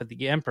to go up at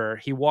the Emperor.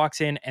 He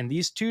walks in, and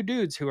these 2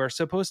 dudes who are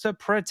supposed to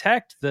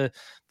protect the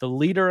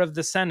leader of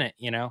the Senate,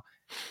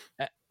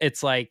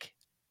 it's like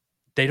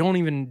they don't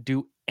even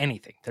do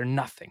anything. They're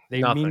nothing.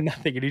 They mean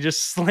nothing. And he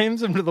just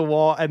slams them to the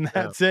wall, and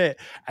that's it.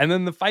 And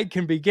then the fight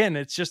can begin.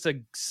 It's just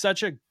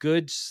such a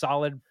good,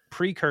 solid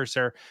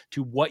precursor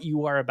to what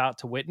you are about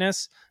to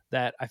witness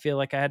that I feel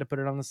like I had to put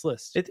it on this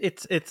list.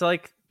 It's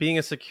like being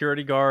a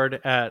security guard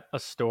at a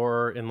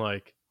store in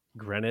like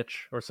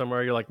Greenwich or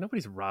somewhere. You're like,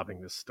 nobody's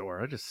robbing this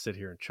store. I just sit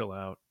here and chill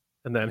out,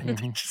 and then they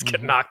just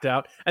get knocked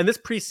out. And this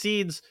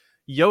precedes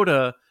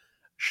Yoda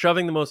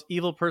shoving the most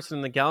evil person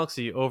in the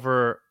galaxy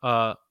over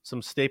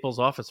some Staples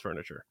office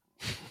furniture.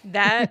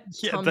 That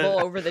Yeah, tumble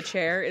over the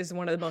chair is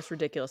one of the most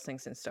ridiculous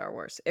things in Star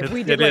Wars. If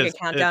we did like a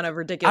countdown of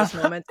ridiculous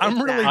moments, I'm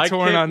it's really that.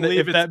 torn on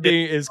believe if that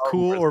being is Star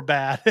cool Wars. or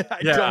bad.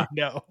 I don't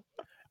know.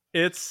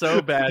 It's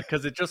so bad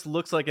because it just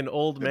looks like an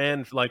old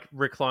man like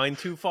reclined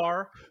too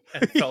far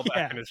and fell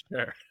back in his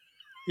chair.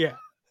 Yeah.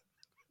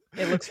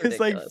 It looks His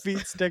ridiculous. like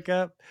feet stick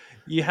up.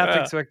 You have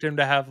to expect him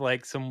to have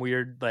like some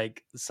weird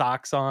like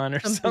socks on or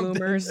Some something.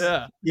 bloomers.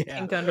 Yeah.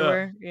 Pink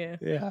underwear. Yeah.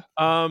 Yeah.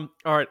 All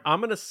right,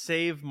 I'm gonna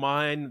save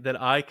mine that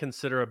I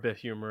consider a bit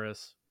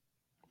humorous,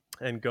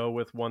 and go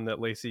with one that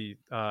Lacey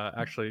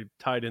actually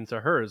tied into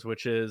hers,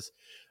 which is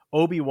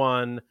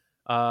Obi-Wan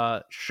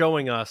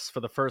showing us for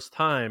the first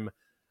time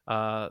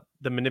the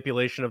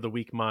manipulation of the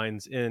weak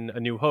minds in A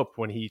New Hope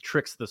when he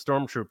tricks the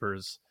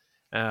stormtroopers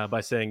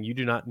by saying, you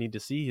do not need to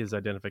see his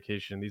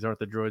identification. These aren't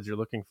the droids you're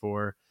looking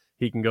for.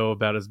 He can go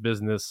about his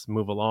business,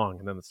 move along.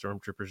 And then the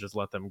stormtroopers just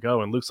let them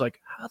go. And Luke's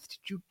like, how did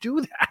you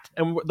do that?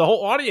 And the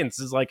whole audience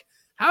is like,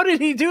 how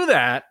did he do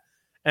that?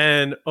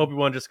 And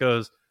Obi-Wan just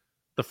goes,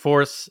 the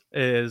Force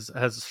has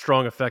a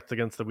strong effect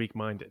against the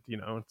weak-minded.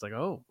 It's like,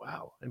 oh,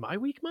 wow. Am I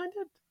weak-minded?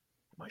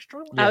 Am I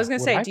strong-minded? I was gonna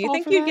Would say, I do you fall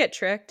think for you'd that? get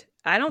tricked?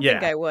 I don't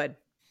think Yeah. I would.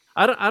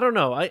 I don't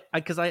know. I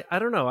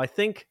don't know. I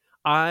think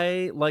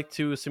I like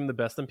to assume the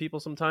best in people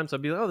sometimes. So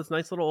I'd be like, oh, this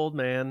nice little old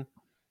man,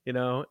 and then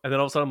all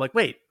of a sudden I'm like,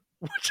 wait,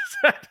 what just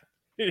happened?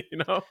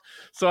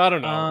 So I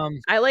don't know.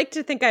 I like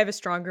to think I have a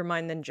stronger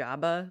mind than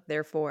Jabba.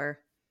 Therefore,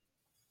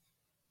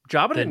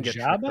 Jabba Then didn't get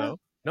tricked Jabba? though.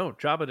 No,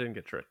 Jabba didn't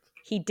get tricked.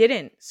 He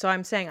didn't. So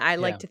I'm saying I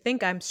like Yeah. to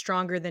think I'm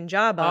stronger than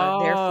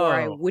Jabba, therefore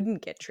I Oh.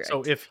 wouldn't get tricked.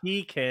 So if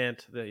he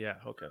can't, yeah,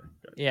 okay.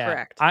 Good.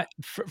 Yeah. Correct.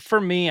 For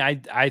me,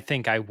 I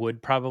think I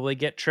would probably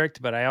get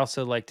tricked, but I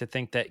also like to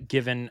think that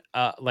given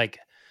like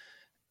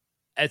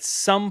at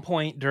some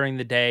point during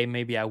the day,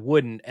 maybe I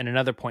wouldn't, and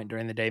another point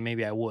during the day,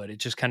 maybe I would. It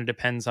just kind of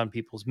depends on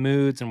people's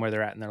moods and where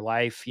they're at in their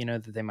life,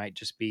 that they might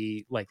just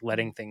be like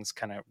letting things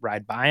kind of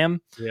ride by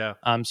them. Yeah.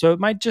 So it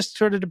might just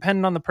sort of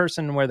depend on the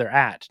person and where they're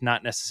at,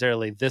 not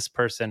necessarily this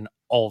person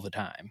all the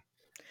time.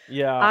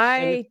 Yeah.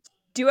 I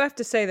do have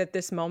to say that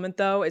this moment,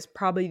 though, is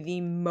probably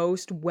the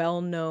most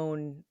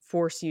well-known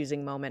Force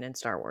using moment in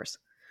Star Wars.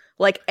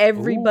 Like,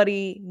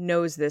 everybody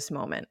knows this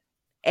moment.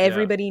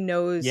 Everybody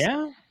knows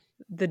Yeah.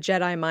 the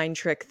Jedi mind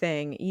trick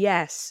thing.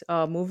 Yes,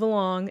 move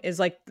along is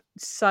like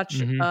such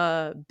Mhm.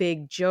 a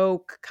big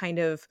joke, kind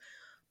of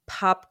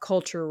pop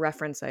culture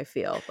reference, I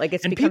feel. Like,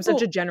 it's And become such a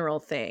people general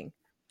thing.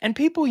 And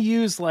people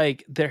use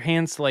like their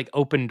hands to like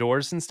open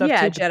doors and stuff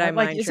Yeah, too, but Jedi that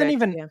like mind isn't trick,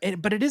 even yeah.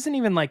 but it isn't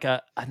even like an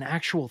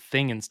actual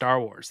thing in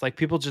Star Wars. Like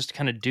people just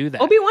kind of do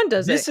that. Obi-Wan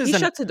does This it. He isn't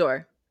shuts the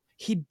door.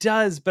 He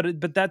does,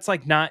 but that's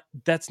like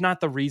that's not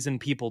the reason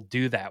people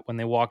do that when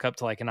they walk up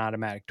to like an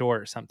automatic door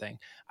or something.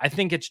 I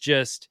think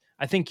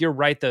you're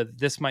right though.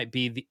 This might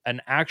be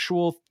an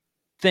actual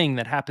thing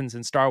that happens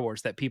in Star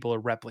Wars that people are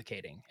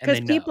replicating and Because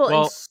they know. people in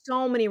Well-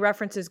 so many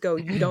references go,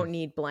 you don't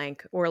need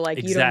blank, or like,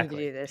 you don't need to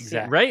Exactly, do this.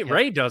 exactly. Ray Yep.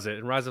 Ray does it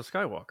in Rise of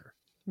Skywalker.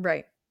 Yeah.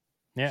 Right.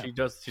 Yeah. She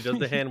does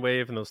the hand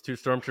wave, and those two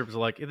stormtroopers are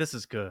like, "This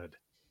is good."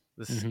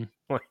 This is Mhm.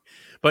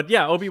 but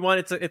yeah, Obi-Wan,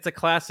 it's a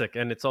classic,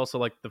 and it's also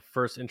like the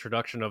first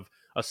introduction of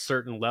a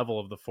certain level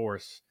of the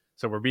Force.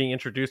 So we're being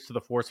introduced to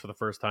the Force for the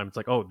first time. It's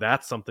like, oh,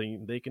 that's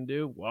something they can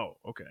do. Whoa,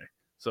 okay.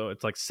 So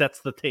it's like sets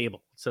the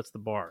table, sets the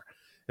bar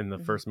in the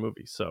first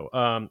movie. So,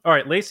 all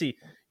right, Lacey,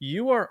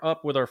 you are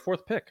up with our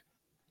fourth pick.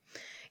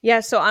 Yeah,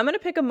 so I'm going to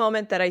pick a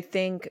moment that I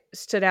think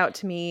stood out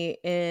to me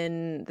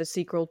in the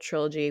sequel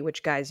trilogy,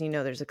 which, guys,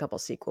 there's a couple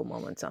sequel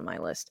moments on my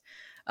list.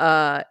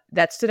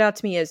 That stood out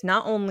to me as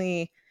not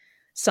only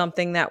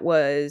something that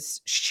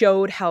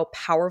showed how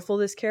powerful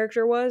this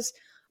character was,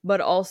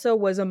 but also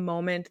was a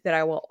moment that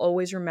I will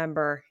always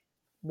remember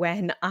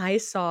when I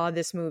saw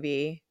this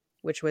movie,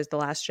 which was The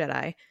Last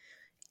Jedi,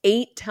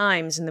 8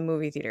 times in the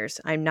movie theaters.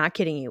 I'm not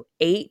kidding you.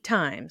 8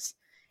 times.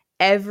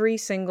 Every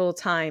single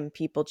time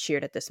people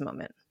cheered at this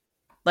moment.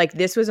 Like,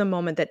 this was a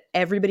moment that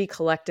everybody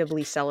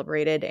collectively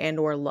celebrated and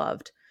or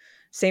loved.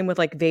 Same with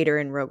like Vader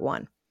in Rogue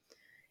One.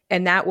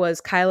 And that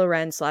was Kylo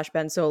Ren /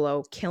 Ben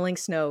Solo killing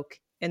Snoke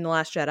in The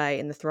Last Jedi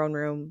in the throne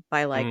room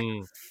by like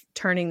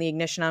turning the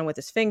ignition on with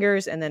his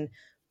fingers and then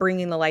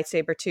bringing the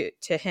lightsaber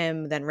to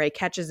him. Then Rey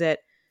catches it.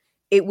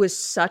 It was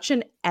such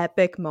an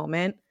epic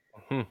moment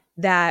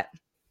that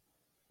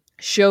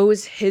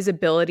shows his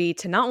ability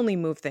to not only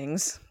move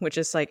things, which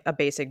is like a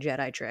basic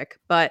Jedi trick,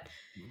 but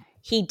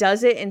he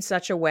does it in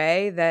such a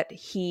way that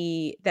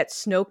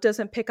Snoke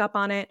doesn't pick up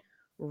on it.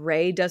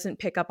 Rey doesn't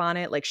pick up on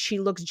it. Like, she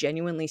looks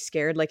genuinely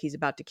scared, like he's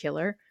about to kill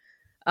her.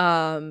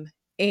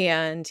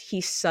 And he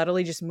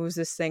subtly just moves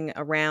this thing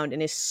around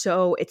and it's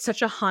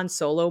such a Han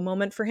Solo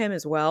moment for him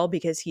as well,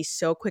 because he's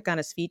so quick on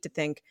his feet to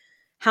think,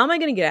 how am I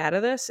going to get out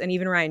of this? And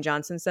even Rian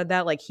Johnson said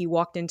that, like, he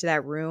walked into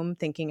that room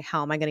thinking,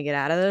 how am I going to get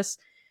out of this?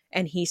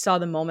 And he saw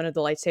the moment of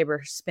the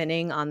lightsaber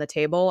spinning on the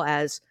table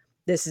as,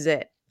 this is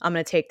it. I'm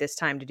going to take this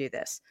time to do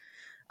this.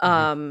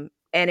 And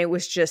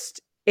it's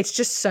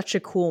just such a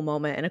cool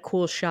moment and a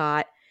cool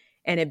shot,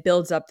 and it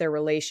builds up their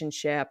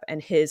relationship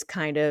and his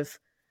kind of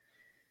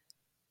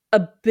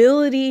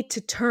ability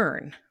to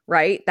turn,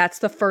 right? That's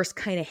the first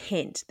kind of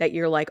hint that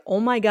you're like, oh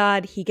my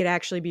God, he could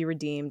actually be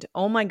redeemed.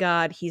 Oh my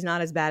God, he's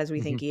not as bad as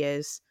we think he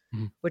is,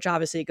 which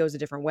obviously goes a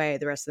different way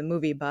the rest of the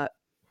movie. But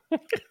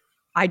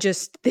I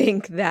just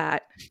think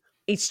that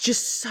it's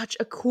just such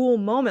a cool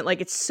moment.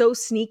 Like, it's so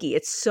sneaky.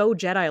 It's so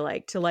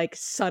Jedi-like to like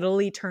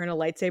subtly turn a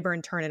lightsaber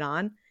and turn it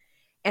on.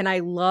 And I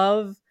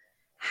love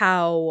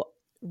how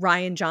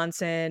Rian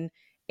Johnson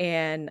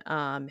and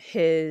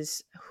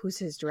who's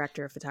his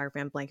director of photography?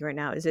 I'm blanking right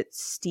now. Is it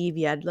Steve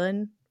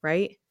Yedlin,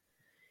 right?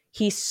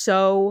 He's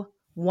so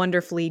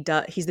wonderfully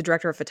he's the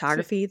director of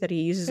photography that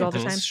he uses all the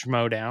time.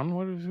 Schmo down.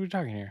 What are we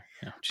talking here?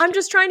 No, I'm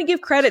just trying to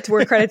give credit to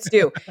where credit's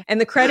due. And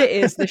the credit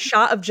is the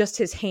shot of just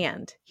his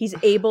hand. He's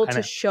able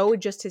to show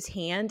just his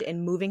hand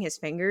and moving his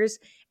fingers.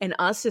 And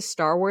us as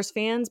Star Wars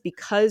fans,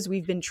 because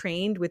we've been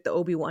trained with the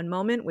Obi-Wan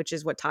moment, which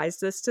is what ties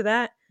this to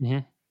that,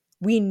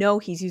 we know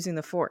he's using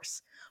the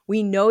Force.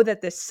 We know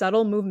that this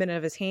subtle movement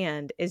of his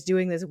hand is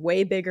doing this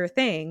way bigger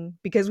thing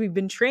because we've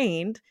been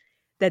trained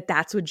that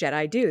that's what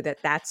Jedi do,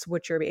 that's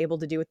what you're able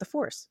to do with the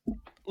Force.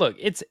 Look,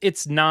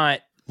 it's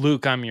not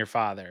Luke, I'm your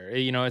father.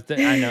 I know,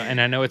 and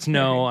I know it's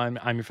no, I'm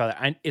your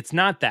father. It's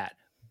not that.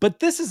 But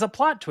this is a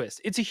plot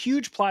twist. It's a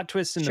huge plot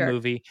twist in the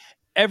movie.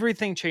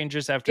 Everything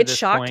changes after this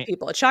point. It shocked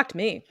people. It shocked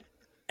me.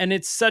 And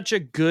it's such a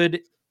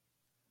good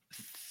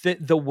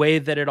the way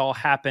that it all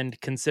happened,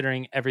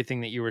 considering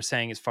everything that you were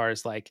saying, as far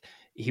as like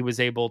he was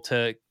able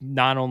to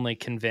not only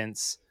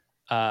convince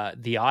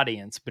the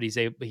audience, but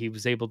he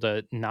was able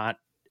to not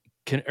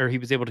he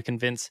was able to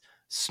convince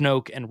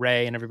Snoke and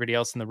Rey and everybody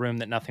else in the room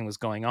that nothing was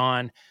going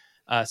on.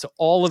 So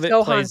all of it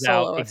So Han plays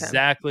out Solo of him.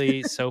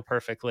 exactly so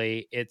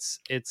perfectly. It's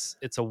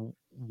a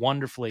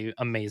wonderfully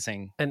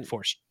amazing And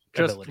force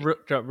just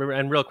ability.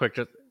 and real quick,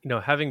 just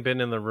having been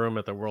in the room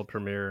at the world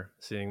premiere,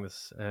 seeing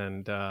this,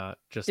 and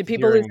just Did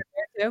people lose hearing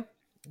their hair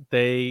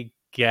too?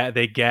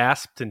 they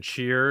gasped and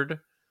cheered.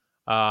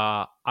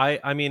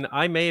 I mean,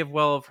 I may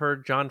have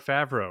heard John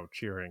Favreau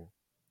cheering.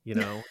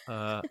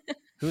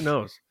 Who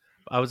knows?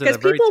 I was in Because a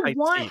very people tight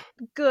want seat.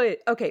 good.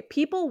 Okay,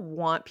 people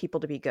want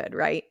people to be good,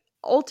 right?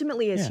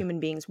 Ultimately, as Yeah. human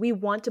beings, we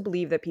want to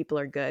believe that people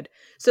are good.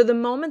 So the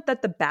moment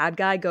that the bad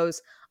guy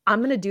goes, I'm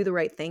going to do the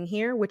right thing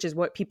here, which is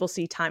what people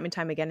see time and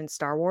time again in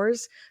Star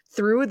Wars,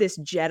 through this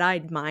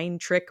Jedi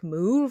mind trick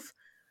move,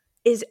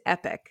 is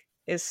epic.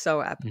 Is so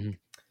epic. Mhm.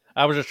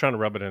 I was just trying to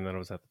rub it in that I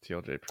was at the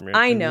TLJ premiere.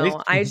 I And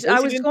know. I Lacey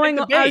was didn't going.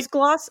 take the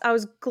bait. I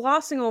was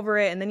glossing over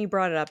it, and then you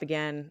brought it up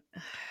again.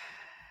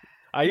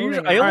 I Moving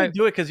only on. Alright.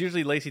 do it because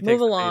usually Lacey Move takes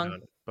the bait along. on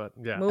it. But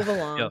yeah, Move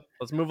along. yeah.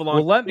 Let's move along.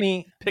 Well, let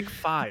me pick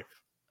 5.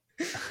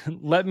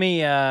 let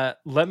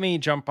me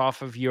jump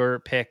off of your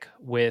pick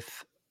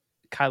with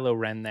Kylo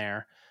Ren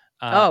there.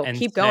 And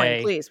Keep going,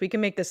 say please. We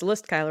can make this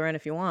list, Kylo Ren,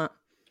 if you want.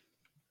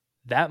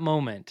 that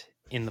moment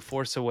in The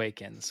Force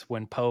Awakens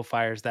when Poe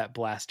fires that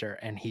blaster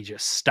and he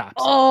just stops it.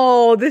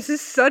 Oh, this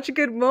is such a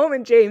good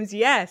moment, James.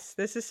 Yes,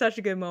 this is such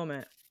a good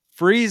moment.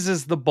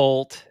 Freezes the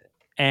bolt,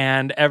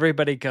 and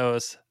everybody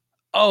goes,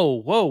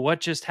 "Oh, whoa, what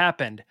just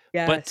happened?"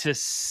 Yes. But to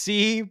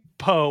see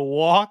Poe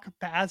walk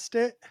past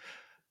it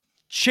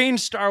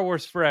changed Star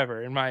Wars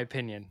forever, in my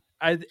opinion.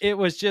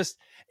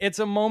 It's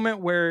a moment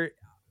where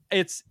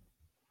it's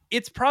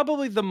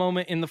probably the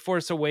moment in The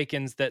Force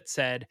Awakens that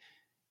said,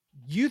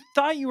 you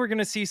thought you were going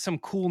to see some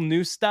cool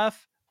new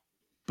stuff,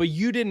 but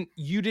you didn't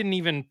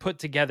even put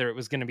together it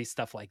was going to be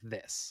stuff like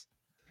this.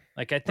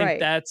 Like, I think Right.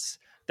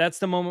 that's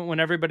the moment when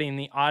everybody in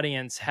the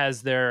audience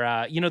has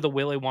their the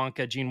Willy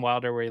Wonka Gene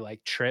Wilder where he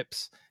like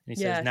trips and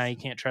he says, "Now Yes. you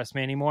can't trust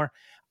me anymore."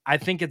 I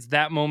think it's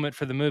that moment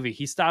for the movie.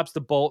 He stops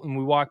the bolt and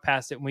we walk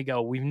past it and we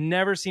go, we've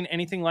never seen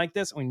anything like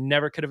this. We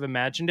never could have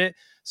imagined it.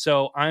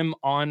 So I'm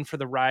on for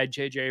the ride,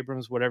 J.J.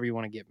 Abrams, whatever you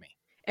want to give me.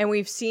 And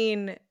we've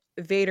seen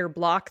Vader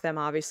block them,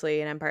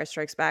 obviously, in Empire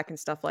Strikes Back and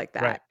stuff like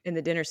that Right. in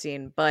the dinner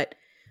scene. But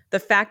the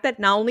fact that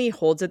not only he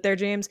holds it there,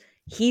 James,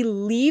 he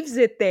leaves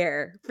it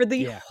there for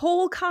the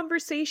whole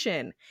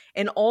conversation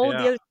and all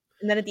of the other.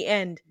 And then at the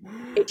end,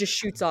 it just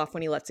shoots off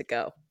when he lets it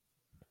go.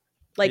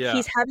 Like,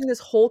 he's having this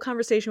whole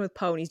conversation with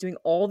Poe, and he's doing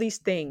all these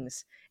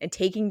things and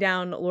taking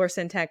down Lor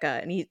San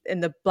Tekka,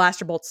 and the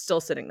blaster bolt's still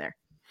sitting there.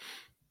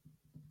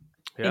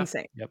 Yeah.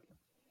 Insane. Yep.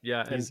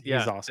 Yeah, and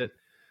He's awesome.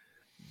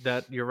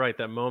 That you're right.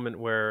 That moment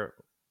where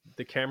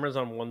the camera's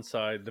on one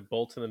side, the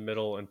bolt's in the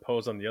middle, and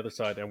Poe's on the other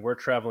side, and we're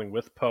traveling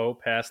with Poe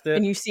past it,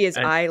 And you see his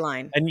eye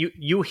line, and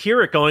you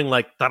hear it going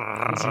like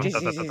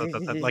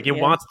like it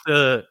wants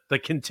to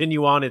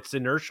continue on its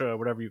inertia, or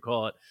whatever you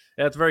call it.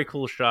 Yeah, it's a very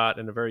cool shot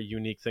and a very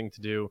unique thing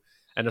to do,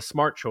 and a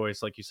smart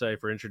choice, like you say,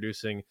 for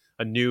introducing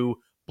a new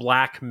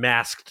black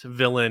masked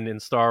villain in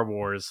Star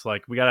Wars.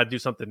 Like, we got to do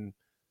something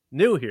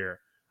new here,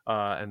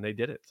 and they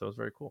did it. So it was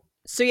very cool.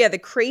 So yeah, the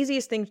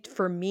craziest thing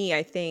for me,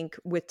 I think,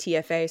 with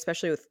TFA,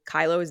 especially with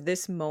Kylo, is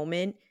this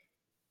moment.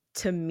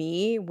 To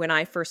me, when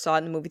I first saw it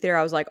in the movie theater,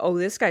 I was like, oh,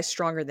 this guy's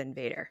stronger than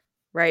Vader,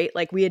 right?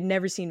 Like, we had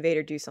never seen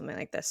Vader do something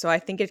like this. So I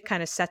think it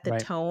kind of set the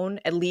tone,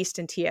 at least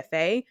in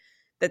TFA,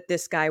 that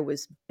this guy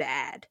was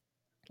bad,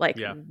 like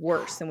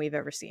worse than we've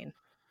ever seen.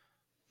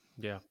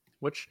 Yeah,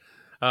 which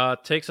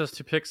takes us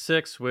to pick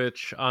 6,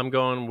 which I'm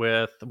going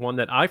with one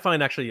that I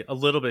find actually a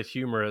little bit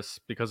humorous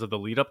because of the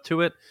lead up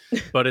to it,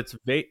 but it's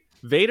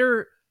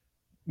Vader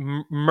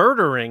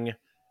murdering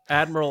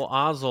Admiral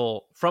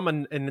Ozzel from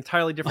an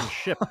entirely different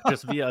ship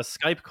just via a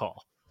Skype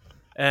call.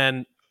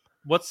 And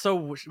what's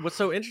so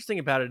interesting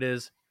about it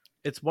is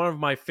it's one of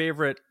my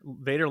favorite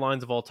Vader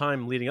lines of all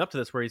time leading up to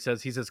this, where he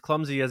says he's as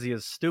clumsy as he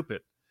is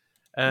stupid.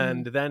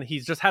 And then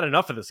he's just had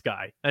enough of this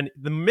guy. And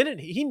the minute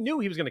he knew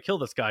he was going to kill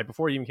this guy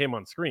before he even came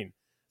on screen.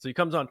 So he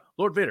comes on,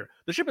 Lord Vader,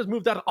 the ship has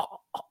moved out.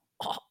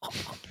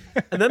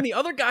 And then the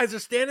other guys are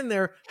standing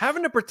there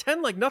having to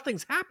pretend like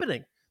nothing's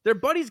happening. Their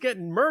buddy's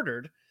getting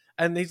murdered.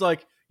 And he's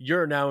like,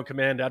 "You're now in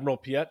command, Admiral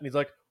Piet." And he's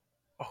like,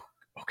 "Oh,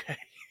 okay."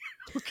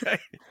 Okay.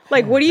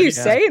 Like, what do you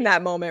say in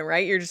that moment,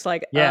 right? You're just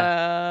like, all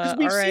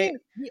right.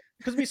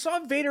 Because we saw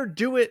Vader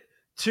do it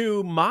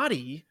to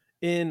Mahdi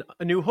in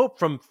A New Hope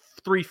from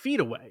 3 feet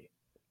away.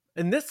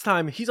 And this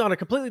time he's on a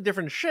completely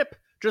different ship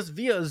just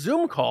via a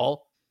Zoom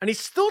call, and he's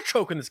still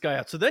choking this guy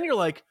out. So then you're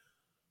like,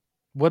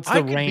 what's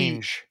the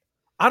range?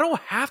 I don't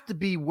have to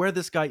be where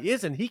this guy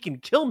is, and he can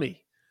kill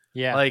me.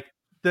 Yeah. Like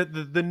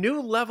the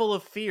new level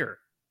of fear.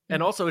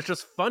 And also it's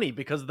just funny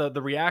because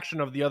the reaction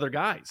of the other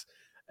guys.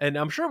 And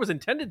I'm sure it was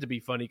intended to be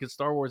funny because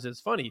Star Wars is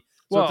funny.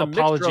 So well, it's a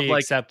apology of, like,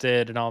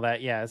 accepted and all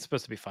that. Yeah, it's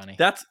supposed to be funny.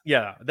 That's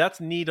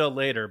Nita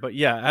later. But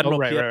yeah, Admiral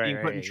Piet being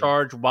put in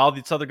charge while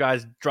these other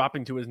guys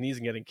dropping to his knees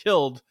and getting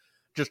killed,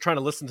 just trying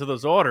to listen to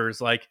those orders.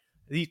 Like,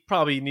 he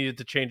probably needed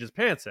to change his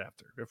pants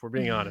after, if we're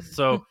being honest.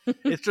 So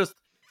it's just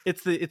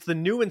it's the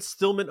new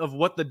instillment of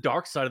what the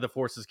dark side of the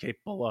Force is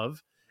capable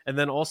of, and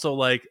then also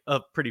like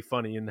pretty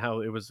funny in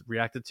how it was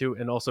reacted to,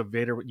 and also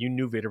Vader. You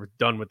knew Vader was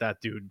done with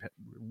that dude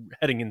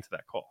heading into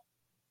that call.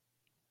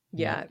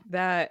 Yeah,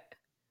 that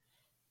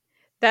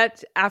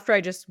after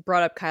I just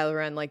brought up Kylo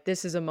Ren, like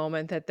this is a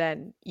moment that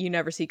then you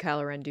never see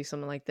Kylo Ren do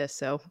something like this.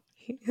 So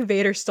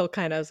Vader still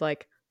kind of is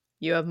like,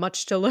 you have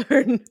much to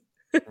learn.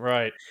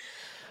 Right.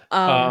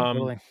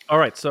 Totally. All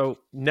right. So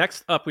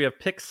next up, we have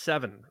pick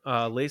 7.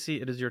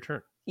 Lacey, it is your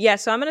turn. Yeah,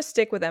 so I'm going to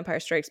stick with Empire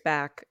Strikes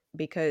Back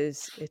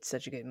because it's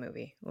such a good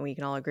movie. We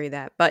can all agree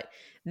that. But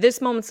this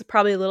moment's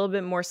probably a little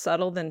bit more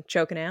subtle than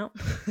choking out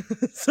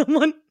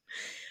someone.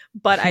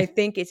 But I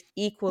think it's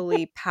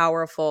equally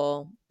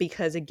powerful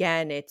because,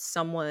 again, it's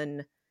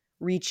someone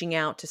reaching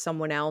out to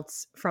someone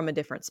else from a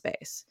different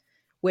space,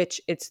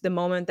 which it's the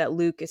moment that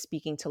Luke is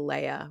speaking to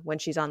Leia when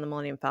she's on the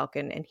Millennium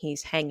Falcon and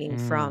he's hanging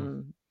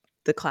from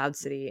the Cloud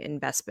City in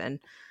Bespin,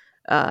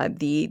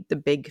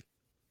 the big,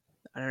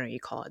 I don't know what you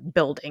call it,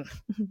 building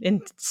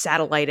and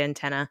satellite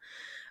antenna.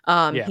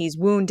 Yeah. He's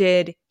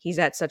wounded. He's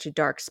at such a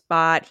dark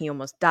spot. He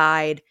almost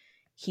died.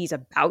 He's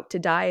about to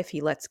die if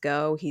he lets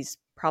go. He's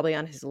probably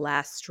on his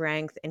last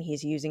strength and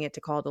he's using it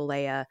to call to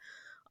Leia.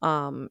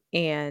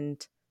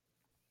 And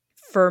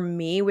for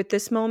me with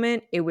this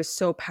moment, it was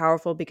so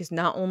powerful because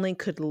not only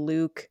could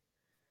Luke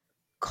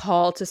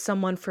call to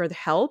someone for the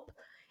help,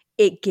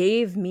 it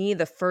gave me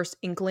the first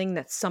inkling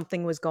that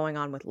something was going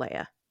on with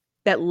Leia.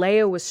 That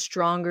Leia was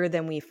stronger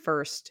than we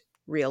first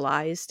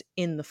realized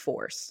in the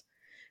Force.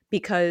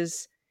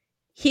 Because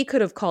he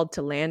could have called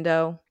to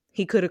Lando,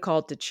 he could have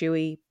called to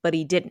Chewie, but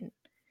he didn't.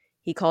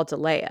 He called to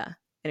Leia,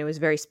 and it was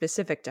very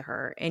specific to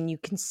her. And you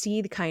can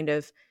see the kind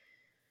of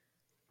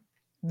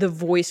the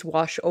voice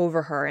wash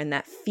over her and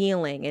that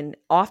feeling. And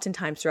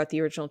oftentimes throughout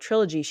the original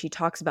trilogy, she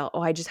talks about,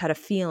 oh, I just had a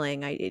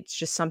feeling. It's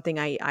just something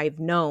I've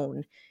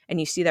known. And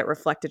you see that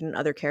reflected in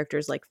other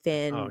characters like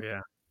Finn Oh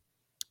yeah.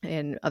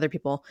 and other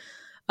people.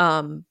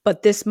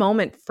 But this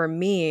moment for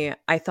me,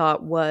 I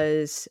thought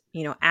was,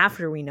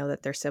 after we know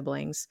that they're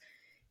siblings,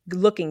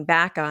 looking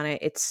back on it,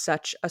 it's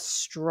such a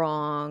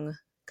strong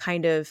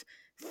kind of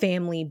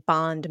family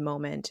bond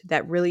moment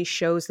that really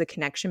shows the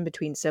connection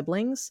between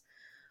siblings.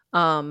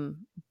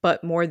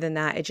 But more than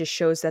that, it just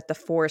shows that the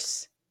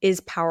Force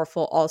is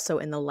powerful also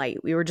in the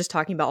light. We were just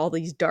talking about all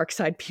these dark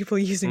side people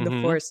using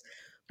the Force,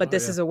 but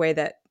this is a way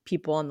that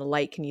people on the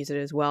light can use it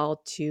as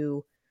well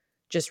to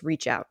just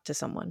reach out to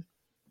someone.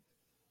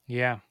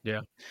 Yeah.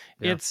 Yeah.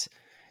 It's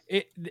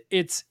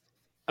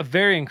a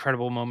very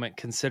incredible moment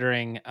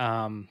considering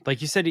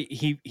like you said,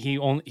 he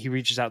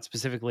reaches out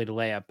specifically to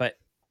Leia, but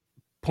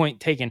point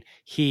taken,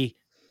 he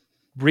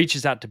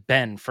reaches out to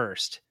Ben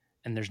first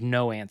and there's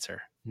no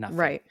answer,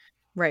 nothing.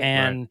 Right.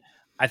 And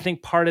I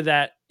think part of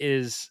that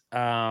is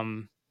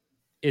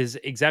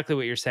exactly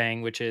what you're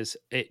saying, which is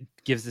it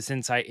gives this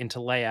insight into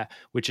Leia,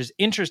 which is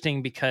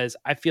interesting because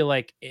I feel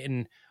like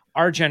in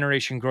our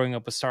generation growing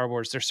up with Star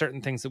Wars, there's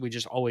certain things that we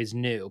just always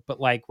knew. But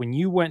like when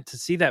you went to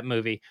see that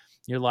movie,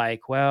 you're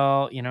like,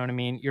 well, you know what I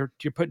mean? You're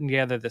putting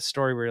together this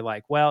story where you're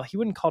like, well, he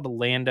wouldn't call to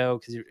Lando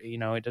because, he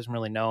doesn't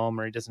really know him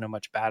or he doesn't know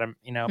much about him,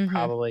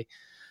 probably.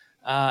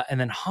 And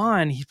then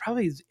Han, he's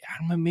probably, I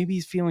don't know, maybe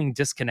he's feeling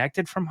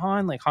disconnected from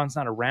Han. Like Han's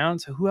not around.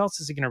 So who else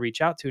is he going to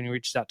reach out to? And he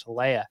reaches out to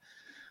Leia.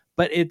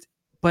 But it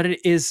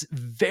is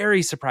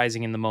very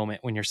surprising in the moment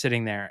when you're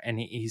sitting there and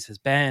he says,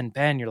 Ben,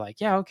 you're like,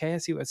 yeah, okay, I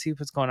see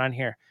what's going on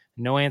here.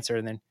 No answer.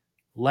 And then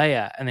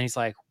Leia. And then he's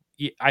like,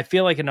 I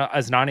feel like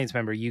as an audience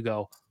member, you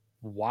go,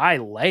 why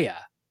Leia?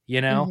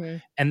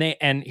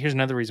 And here's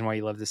another reason why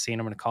you love this scene.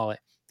 I'm going to call it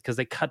because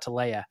they cut to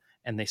Leia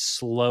and they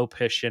slow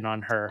push in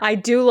on her. I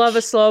do love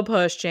a slow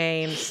push,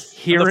 James.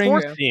 Hearing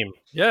the Force theme.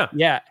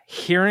 Yeah.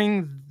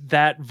 Hearing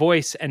that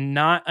voice and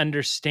not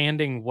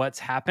understanding what's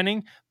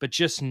happening, but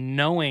just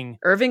knowing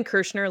Irvin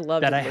Kershner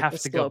loves that it I have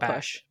to go back.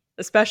 push,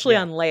 especially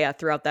on Leia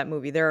throughout that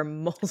movie. There are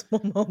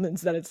multiple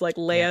moments that it's like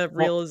Leia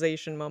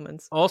realization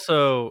moments.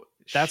 Also,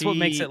 that's what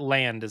makes it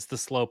land is the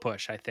slow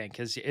push, I think,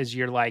 is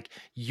you're like,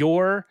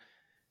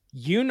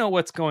 you know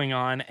what's going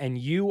on and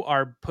you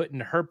are put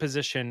in her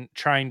position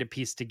trying to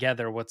piece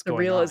together what's going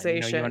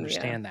realization, on. You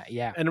understand that.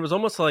 Yeah. And it was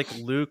almost like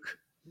Luke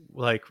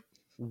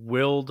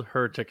willed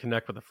her to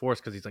connect with the Force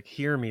because he's like,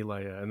 hear me,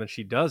 Leia. And then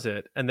she does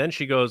it. And then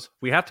she goes,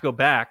 we have to go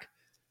back.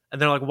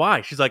 And they're like,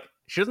 why? She's like,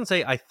 she doesn't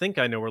say, I think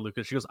I know where Luke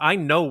is. She goes, I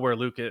know where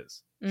Luke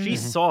is. She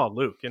saw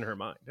Luke in her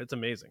mind. It's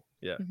amazing.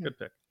 Yeah, good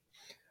pick.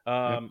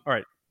 All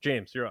right,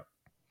 James, you're up.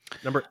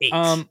 Number 8.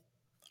 All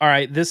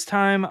right, this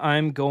time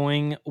I'm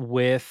going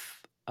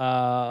with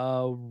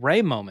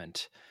Rey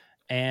moment.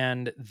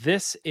 And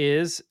this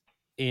is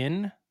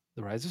in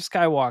The Rise of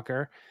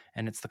Skywalker.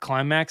 And it's the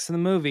climax of the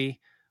movie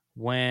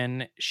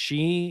when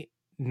she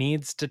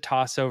needs to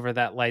toss over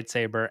that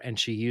lightsaber and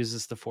she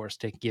uses the Force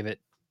to give it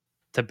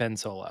to Ben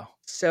Solo.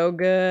 So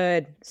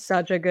good.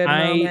 Such a good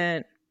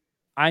moment.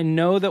 I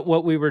know that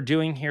what we were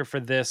doing here for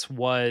this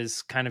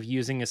was kind of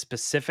using a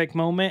specific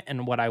moment.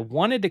 And what I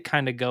wanted to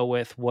kind of go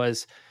with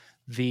was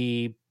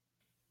the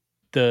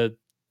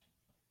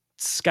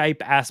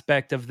Skype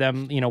aspect of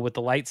them, with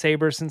the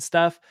lightsabers and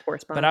stuff.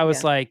 Force But bomb, I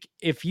was yeah. like,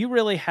 if you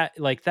really had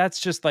like, that's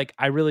just like,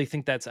 I really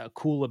think that's a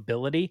cool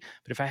ability.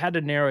 But if I had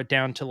to narrow it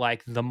down to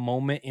like the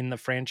moment in the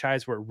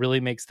franchise where it really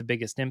makes the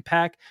biggest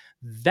impact,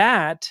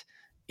 that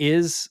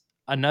is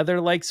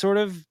another like sort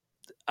of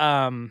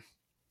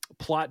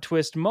plot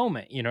twist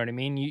moment. You know what I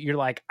mean? You're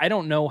like, I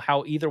don't know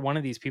how either one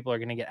of these people are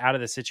going to get out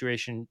of the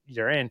situation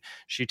you're in.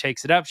 She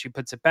takes it up, she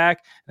puts it back,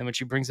 and then when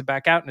she brings it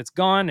back out and it's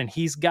gone and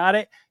he's got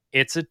it,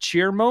 it's a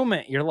cheer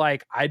moment. You're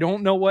like, I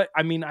don't know what,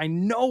 I mean, I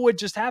know what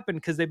just happened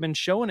because they've been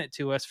showing it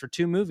to us for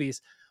 2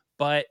 movies,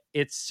 but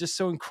it's just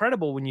so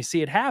incredible when you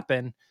see it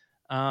happen.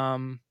 I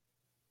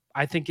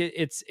think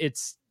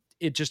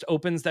it just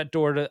opens that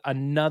door to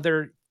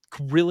another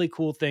really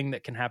cool thing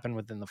that can happen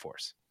within the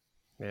Force.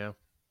 Yeah.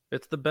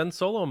 It's the Ben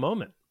Solo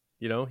moment.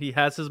 He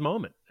has his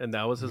moment, and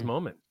that was his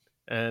moment.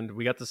 And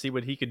we got to see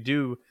what he could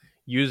do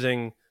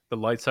using the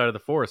light side of the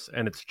Force,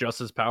 and it's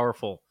just as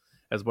powerful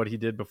as what he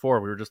did before.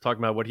 We were just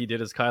talking about what he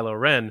did as Kylo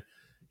Ren.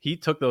 He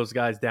took those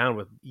guys down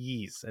with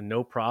ease and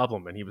no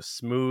problem, and he was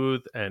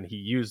smooth, and he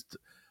used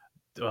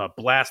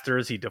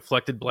blasters. He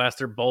deflected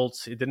blaster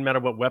bolts. It didn't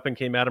matter what weapon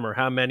came at him or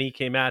how many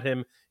came at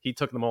him. He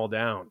took them all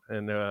down,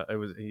 and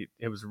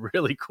it was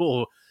really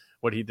cool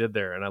what he did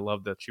there, and I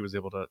love that she was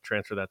able to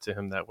transfer that to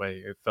him that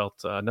way. It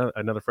felt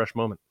another fresh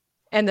moment.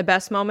 And the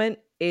best moment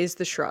is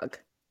the shrug,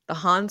 the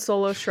Han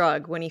Solo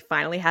shrug when he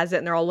finally has it,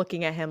 and they're all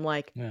looking at him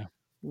like,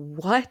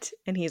 "What?"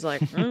 And he's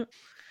like,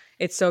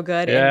 "It's so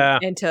good." Yeah.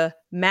 And to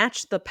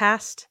match the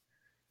past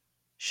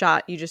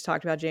shot you just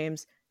talked about,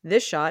 James,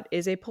 this shot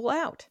is a pull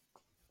out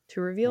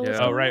to reveal. Yeah. His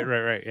Oh,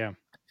 right, yeah.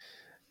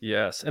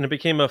 Yes, and it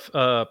became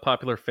a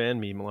popular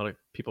fan meme. A lot of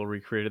people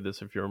recreated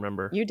this, if you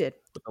remember. You did.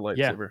 With the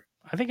lightsaber.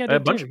 I think I did A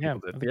bunch too. of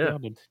people I did. think we all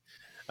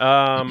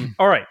did.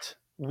 All right.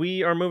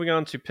 We are moving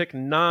on to pick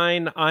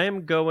 9. I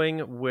am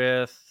going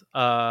with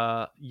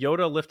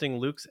Yoda lifting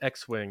Luke's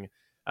X-Wing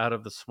out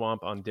of the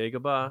swamp on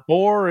Dagobah.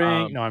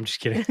 Boring. No, I'm just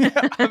kidding.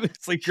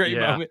 Obviously, great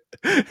moment.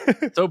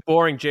 So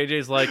boring.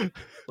 JJ's like,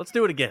 let's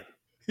do it again.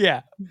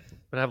 Yeah.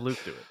 But have Luke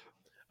do it.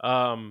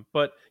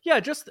 But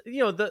yeah, just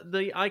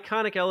the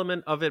iconic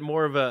element of it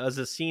more of as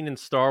a scene in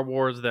Star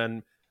Wars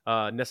than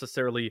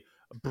necessarily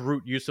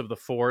brute use of the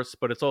Force,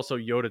 but it's also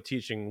Yoda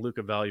teaching Luke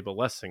a valuable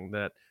lesson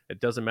that it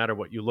doesn't matter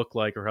what you look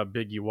like or how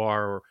big you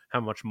are or how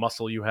much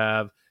muscle you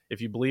have.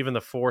 If you believe in the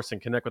Force and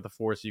connect with the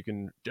Force, you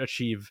can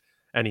achieve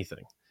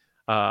anything.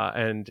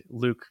 And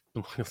Luke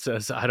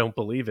says, "I don't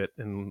believe it,"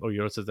 and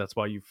Yoda says, "That's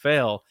why you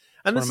fail."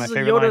 And it's this one of is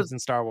my favorite Yoda's lines in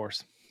Star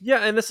Wars.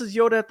 Yeah, and this is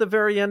Yoda at the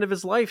very end of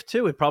his life,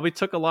 too. It probably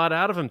took a lot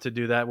out of him to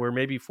do that, where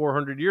maybe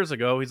 400 years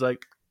ago, he's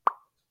like,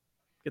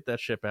 get that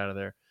ship out of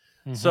there.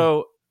 Mm-hmm.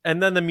 So,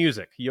 and then the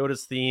music,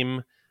 Yoda's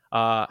theme,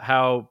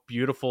 how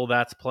beautiful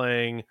that's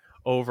playing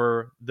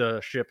over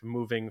the ship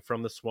moving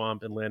from the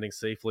swamp and landing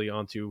safely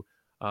onto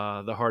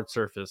the hard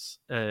surface.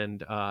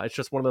 And it's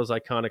just one of those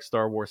iconic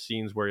Star Wars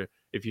scenes where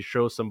if you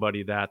show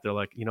somebody that, they're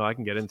like, I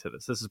can get into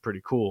this. This is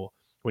pretty cool.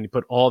 When you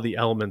put all the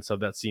elements of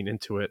that scene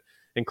into it,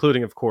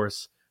 including, of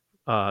course,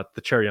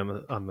 the cherry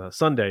on the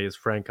sundae is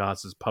Frank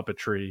Oz's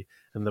puppetry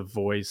and the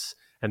voice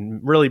and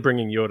really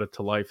bringing Yoda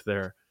to life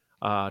there.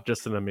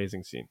 Just an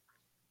amazing scene.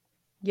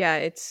 Yeah,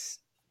 it's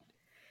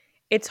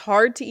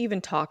hard to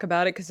even talk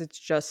about it because it's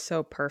just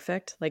so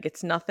perfect. Like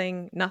it's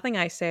nothing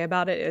I say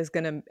about it is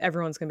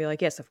everyone's gonna be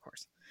like, yes, of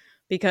course.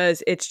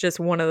 Because it's just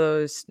one of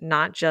those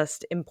not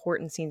just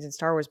important scenes in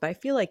Star Wars, but I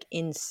feel like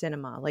in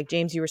cinema, like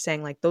James, you were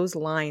saying, like those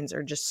lines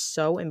are just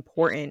so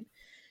important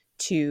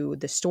to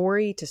the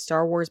story, to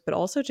Star Wars, but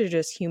also to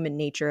just human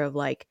nature of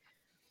like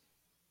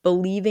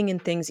believing in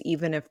things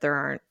even if they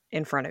aren't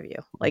in front of you,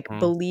 like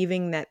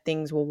believing that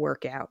things will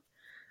work out,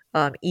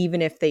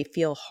 even if they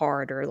feel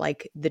hard or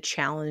like the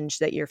challenge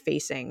that you're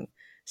facing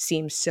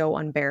seems so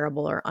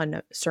unbearable or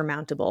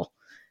unsurmountable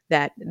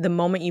that the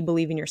moment you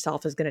believe in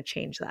yourself is going to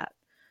change that.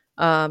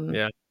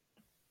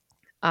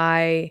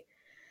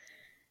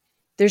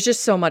 There's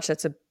just so much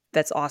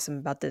that's awesome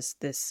about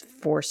this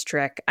Force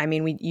trick. I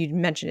mean, you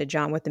mentioned it,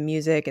 John, with the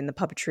music and the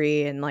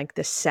puppetry and like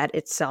the set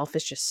itself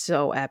is just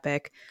so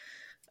epic.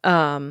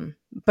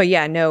 But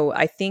yeah, no,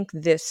 I think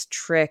this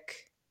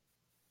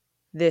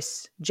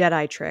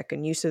Jedi trick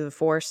and use of the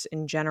Force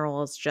in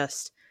general is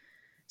just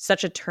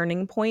such a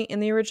turning point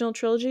in the original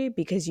trilogy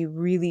because you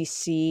really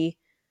see,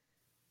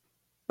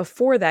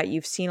 before that,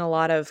 you've seen a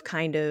lot of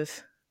kind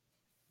of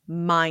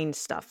mind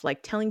stuff,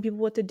 like telling people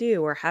what to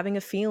do or having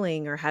a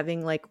feeling or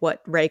having like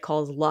what Rey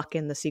calls luck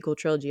in the sequel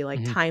trilogy,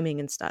 like timing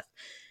and stuff.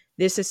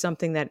 This is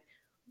something that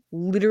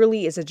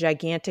literally is a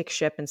gigantic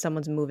ship and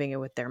someone's moving it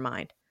with their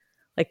mind.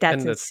 Like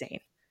that's insane.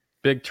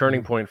 Big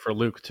turning point for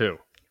Luke too.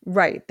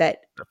 Right.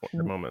 That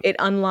moment. It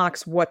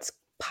unlocks what's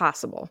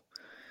possible.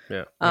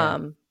 Yeah.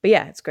 But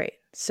yeah, it's great.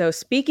 So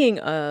speaking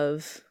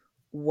of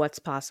what's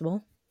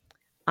possible,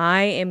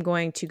 I am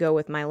going to go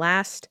with my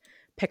last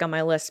pick on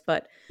my list,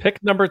 but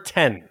pick number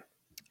 10.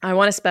 I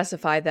want to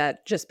specify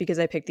that just because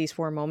I picked these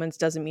 4 moments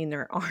doesn't mean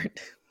there aren't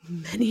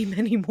many,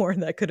 many more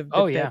that could have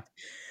been picked.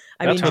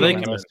 I That's mean, how they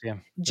James, come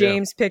in.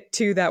 James picked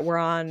 2 that were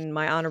on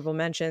my honorable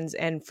mentions,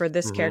 and for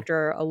this Mhm.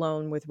 character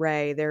alone with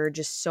Rey, there are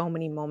just so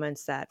many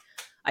moments that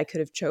I could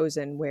have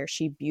chosen where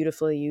she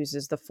beautifully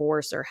uses the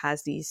Force or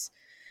has these,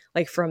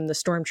 like from the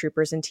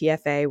stormtroopers in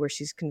TFA, where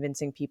she's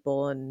convincing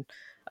people and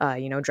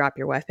drop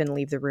your weapon,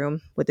 leave the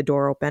room with the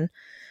door open.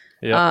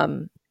 Yeah.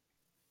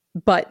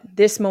 But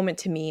this moment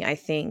to me, I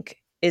think,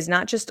 is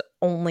not just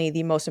only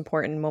the most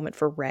important moment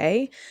for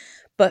Rey,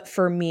 but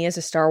for me as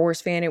a Star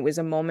Wars fan, it was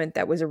a moment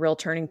that was a real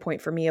turning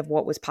point for me of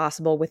what was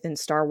possible within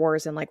Star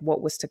Wars and like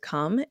what was to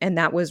come. And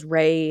that was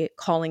Rey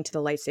calling to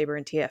the lightsaber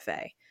in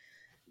TFA.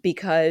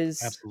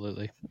 Because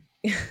Absolutely.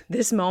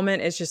 this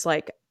moment is just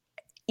like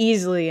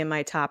easily in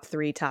my top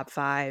 3, top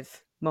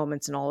 5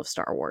 moments in all of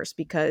Star Wars.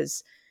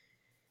 Because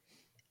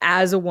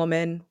as a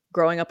woman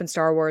growing up in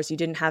Star Wars, you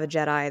didn't have a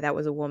Jedi that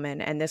was a woman.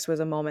 And this was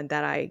a moment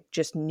that I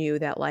just knew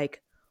that,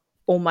 like,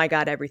 oh my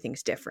God,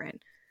 everything's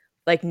different.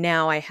 Like,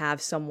 now I have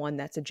someone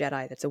that's a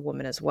Jedi that's a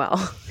woman as well.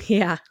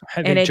 Yeah. I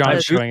And think it John's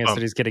does, showing us goosebumps.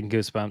 that he's getting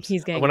goosebumps.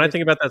 he's getting When I goosebumps.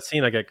 think about that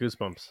scene, I get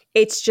goosebumps.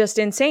 It's just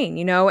insane,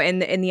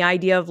 and the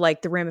idea of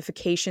like the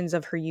ramifications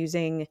of her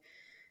using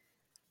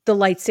the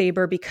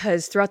lightsaber,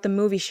 because throughout the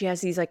movie she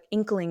has these like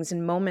inklings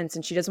and moments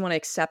and she doesn't want to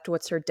accept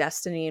what's her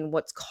destiny and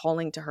what's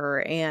calling to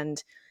her,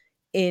 and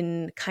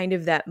in kind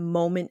of that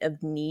moment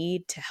of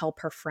need to help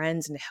her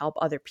friends and to help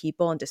other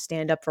people and to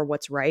stand up for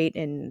what's right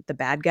and the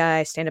bad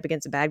guy, stand up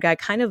against the bad guy,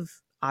 kind of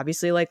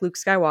obviously like Luke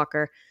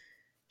Skywalker,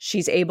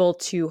 she's able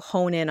to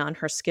hone in on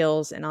her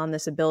skills and on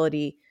this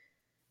ability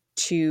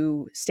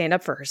to stand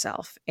up for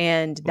herself.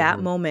 And that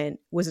Mhm. moment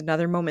was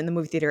another moment in the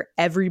movie theater.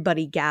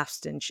 Everybody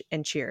gasped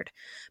and cheered.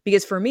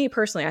 Because for me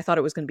personally, I thought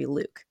it was going to be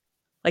Luke.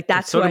 Like, And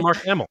that's so who did Mark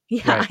Hamill.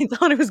 yeah, Right. I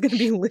thought it was going to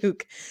be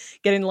Luke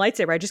getting the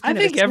lightsaber. I just I kind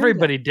of think assumed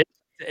everybody did.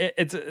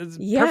 It's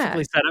Yeah.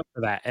 perfectly set up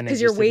for that. And it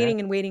because you're just didn't waiting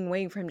and waiting and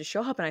waiting for him to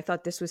show up, and I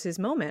thought this was his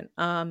moment.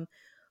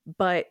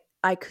 But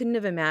I couldn't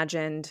have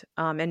imagined,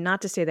 and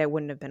not to say that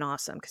wouldn't have been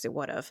awesome, because it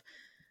would have,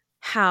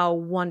 how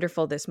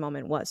wonderful this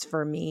moment was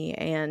for me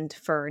and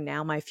for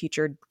now my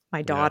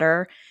Yeah.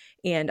 daughter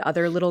and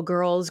other little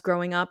girls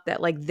growing up,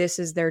 that like this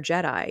is their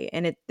Jedi,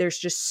 and there's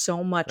just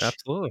so much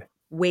Absolutely.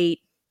 weight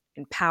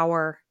and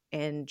power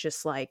and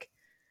just like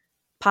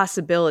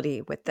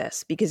possibility with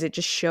this, because it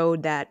just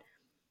showed that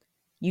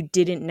you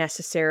didn't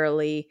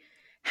necessarily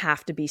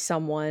have to be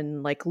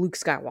someone like Luke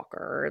Skywalker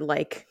or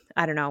like,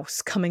 I don't know,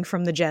 coming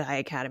from the Jedi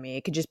Academy.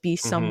 It could just be Mhm.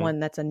 someone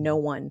that's a no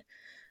one,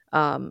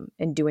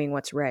 and doing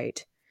what's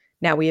right.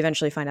 Now we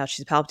eventually find out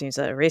she's Palpatine,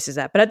 so that erases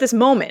that. But at this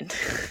moment,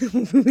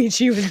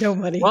 she was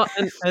nobody. Well,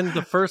 and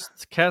the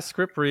first cast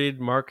script read,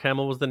 Mark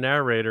Hamill was the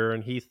narrator,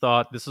 and he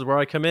thought, "This is where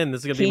I come in.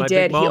 This is going to be He my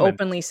did. big He moment."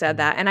 openly said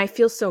that. And I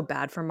feel so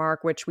bad for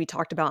Mark, which we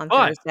talked about on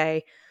But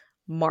Thursday.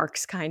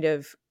 Mark's kind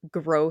of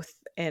growth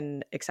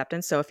and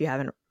acceptance. So if you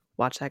haven't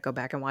watched that, go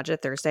back and watch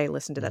it Thursday.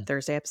 Listen to that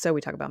Thursday episode.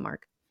 We talk about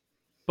Mark.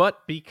 But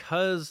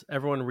because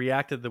everyone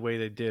reacted the way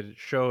they did, it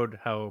showed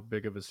how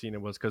big of a scene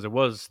it was, because it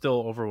was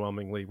still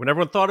overwhelmingly. When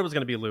everyone thought it was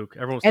going to be Luke,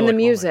 everyone was still And the like,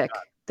 "Oh my music.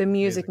 God, The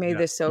music amazing." made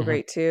Yeah. this so Mhm.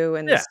 great too.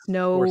 And Yeah,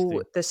 Force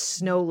theme. the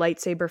snow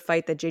lightsaber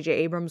fight that JJ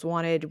Abrams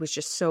wanted was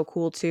just so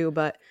cool too.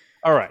 But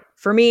All right.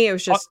 for me, it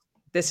was just,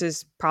 this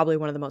is probably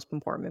one of the most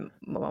important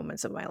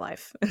moments of my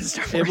life in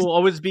Star It Wars. will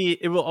always be.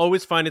 It will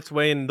always find its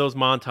way in those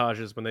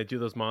montages when they do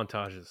those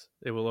montages.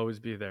 It will always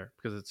be there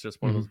because it's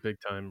just one of those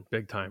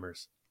big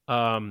timers.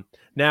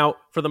 Now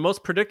for the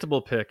most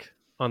predictable pick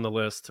on the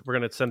list, we're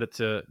gonna send it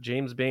to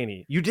James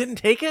Baney. You didn't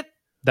take it?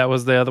 That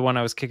was the other one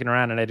I was kicking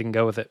around and I didn't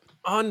go with it.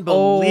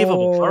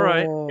 Unbelievable. All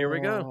right, here we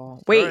go.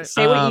 Oh. Wait, All right.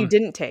 say what you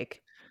didn't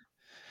take.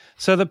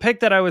 So the pick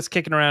that I was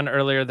kicking around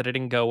earlier that I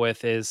didn't go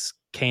with is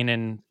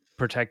Kanan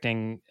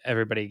protecting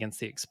everybody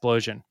against the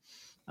explosion.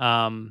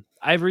 I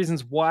have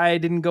reasons why I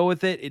didn't go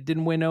with it. It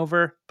didn't win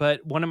over,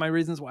 but one of my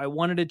reasons why I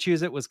wanted to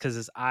choose it was because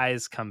his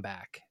eyes come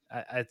back.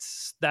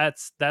 That's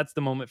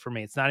the moment for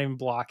me. It's not even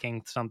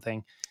blocking something.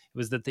 It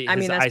was that his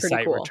that's pretty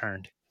eyesight cool.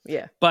 returned.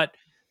 Yeah. But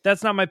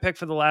that's not my pick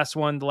for the last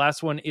one. The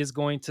last one is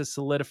going to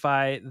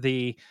solidify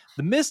the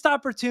missed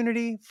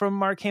opportunity from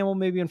Mark Hamill,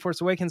 maybe in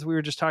Force Awakens, we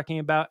were just talking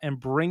about, and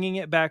bringing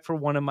it back for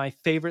one of my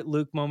favorite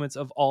Luke moments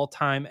of all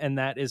time. And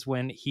that is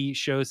when he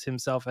shows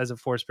himself as a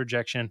Force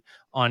projection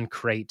on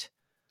Crate.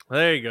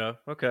 There you go.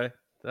 Okay.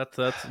 That's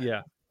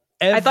yeah.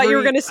 I thought you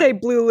were going to say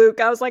Blue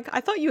Luke. I was like,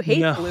 I thought you hate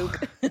No.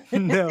 Luke.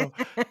 No.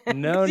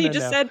 'Cause he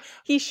just said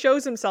he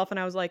shows himself, and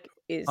I was like,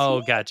 is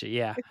Oh, he? gotcha.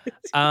 Yeah.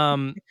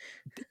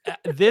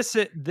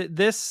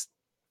 This,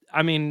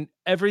 I mean,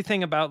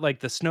 everything about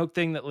like the Snoke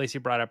thing that Lacey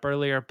brought up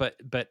earlier, but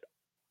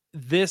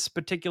this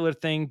particular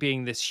thing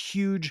being this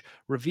huge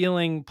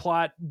revealing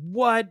plot,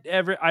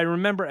 whatever. I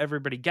remember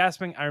everybody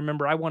gasping. I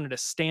remember I wanted to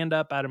stand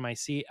up out of my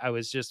seat. I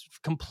was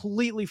just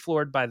completely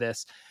floored by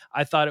this.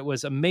 I thought it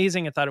was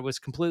amazing. I thought it was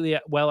completely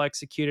well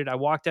executed. I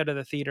walked out of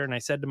the theater and I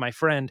said to my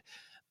friend,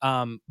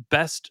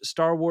 best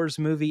Star Wars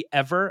movie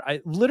ever.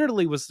 I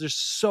literally was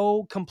just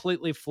so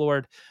completely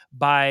floored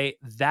by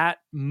that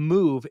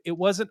move. It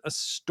wasn't a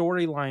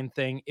storyline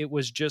thing. It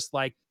was just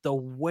like the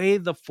way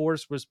the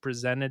Force was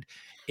presented.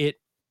 It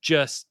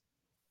just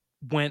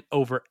went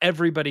over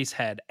everybody's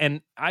head.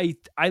 And I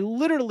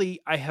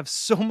have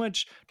so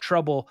much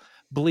trouble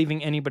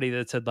believing anybody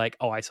that said like,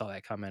 oh, I saw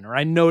that coming, or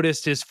I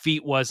noticed his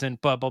feet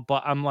wasn't blah, blah,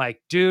 blah. I'm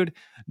like, dude,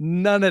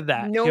 none of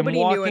that. Nobody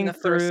Him knew in walking the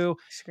first through,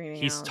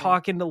 screening. he's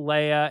talking to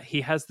Leia.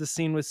 He has the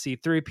scene with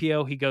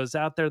C-3PO. He goes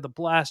out there, the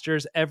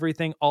blasters,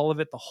 everything, all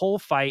of it, the whole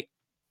fight,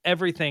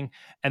 everything.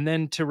 And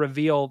then to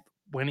reveal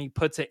when he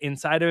puts it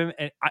inside of him.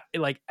 And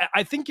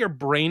I think your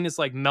brain is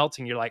like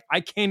melting. You're like,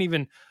 I can't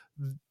even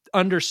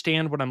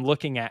understand what I'm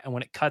looking at. And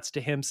when it cuts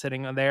to him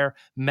sitting there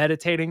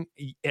meditating,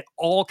 it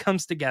all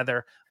comes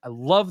together. I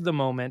love the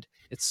moment.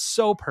 It's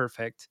so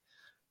perfect.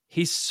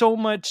 He's so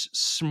much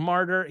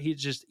smarter.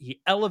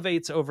 He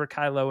elevates over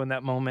Kylo in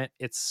that moment.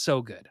 It's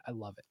so good. I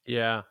love it.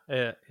 Yeah.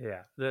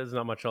 There's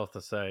not much else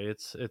to say.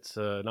 It's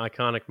an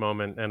iconic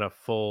moment and a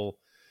full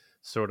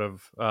sort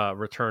of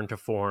return to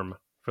form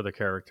for the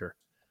character.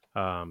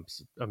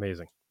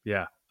 Amazing.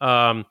 Yeah.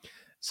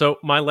 So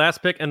my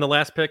last pick and the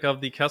last pick of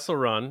the Kessel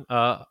Run,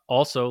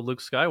 also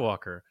Luke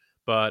Skywalker,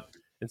 but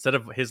instead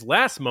of his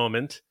last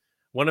moment,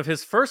 one of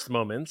his first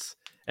moments,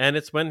 and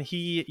it's when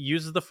he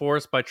uses the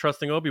Force by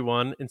trusting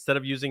Obi-Wan. Instead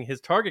of using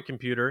his target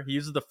computer, he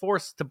uses the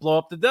Force to blow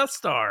up the Death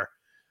Star.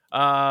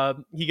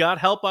 He got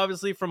help,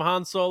 obviously, from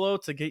Han Solo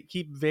to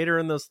keep Vader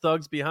and those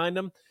thugs behind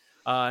him,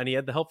 and he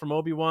had the help from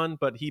Obi-Wan,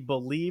 but he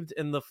believed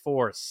in the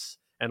Force.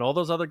 And all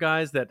those other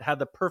guys that had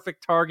the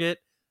perfect target,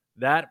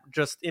 that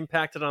just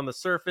impacted on the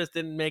surface,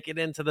 didn't make it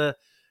into the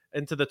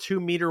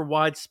 2-meter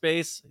wide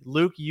space.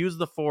 Luke used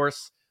the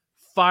Force,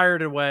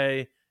 fired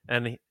away,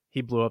 and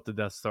he blew up the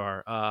Death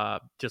Star.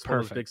 Just one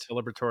of those big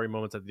celebratory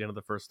moments at the end of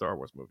the first Star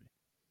Wars movie.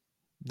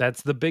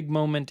 That's the big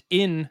moment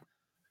in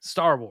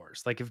Star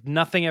Wars. Like if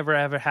nothing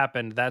ever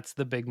happened, that's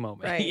the big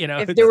moment. Right. You know,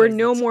 if there were like,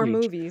 no more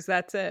huge. movies,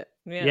 that's it.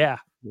 Yeah.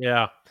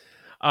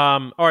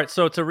 All right.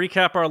 So to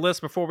recap our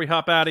list before we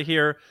hop out of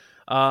here,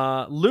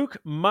 Luke,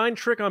 mind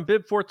trick on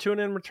Bib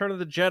Fortuna in Return of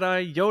the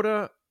Jedi.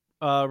 Yoda,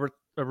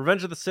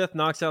 Revenge of the Sith,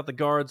 knocks out the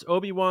guards.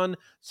 Obi-Wan's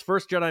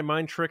first Jedi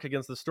mind trick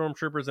against the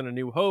Stormtroopers in A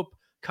New Hope.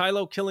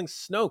 Kylo killing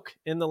Snoke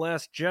in The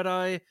Last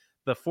Jedi.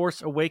 The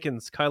Force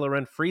Awakens, Kylo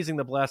Ren freezing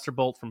the blaster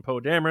bolt from Poe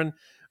Dameron.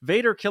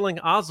 Vader killing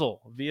Ozzel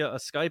via a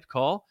Skype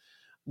call.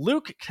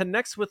 Luke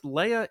connects with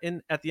Leia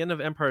at the end of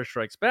Empire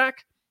Strikes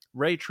Back.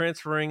 Rey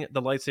transferring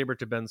the lightsaber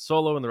to Ben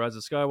Solo in The Rise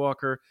of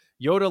Skywalker.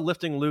 Yoda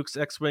lifting Luke's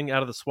X-Wing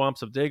out of the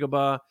swamps of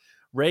Dagobah.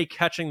 Rey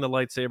catching the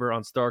lightsaber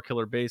on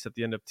Starkiller Base at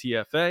the end of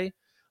TFA.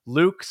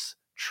 Luke's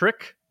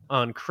trick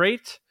on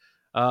Crate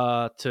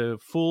to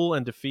fool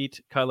and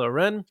defeat Kylo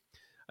Ren.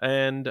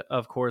 And,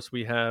 of course,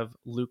 we have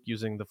Luke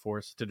using the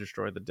Force to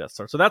destroy the Death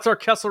Star. So that's our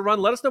Kessel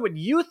Run. Let us know what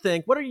you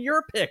think. What are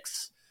your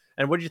picks?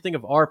 And what did you think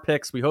of our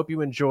picks? We hope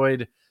you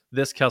enjoyed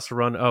this Kessel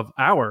Run of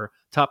our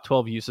top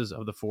 12 uses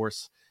of the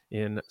Force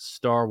in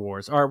Star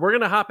Wars. All right, we're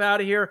going to hop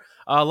out of here.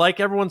 Like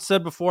everyone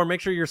said before,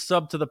 make sure you're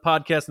subbed to the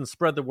podcast and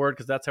spread the word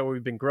because that's how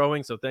we've been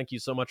growing. So thank you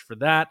so much for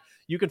that.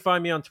 You can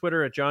find me on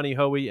Twitter at Johnny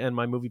Hoey and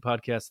my movie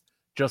podcast,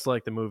 Just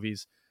Like the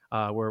Movies,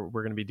 where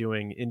we're going to be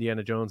doing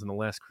Indiana Jones and the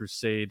Last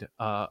Crusade.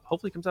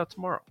 Hopefully comes out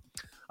tomorrow.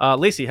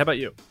 Lacey, how about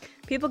you?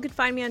 People could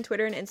find me on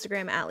Twitter and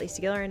Instagram at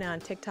Lacey Gillerin and on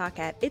TikTok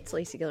at It's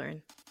Lacey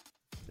Gillerin.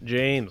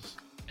 James.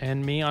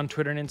 And me on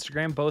Twitter and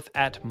Instagram, both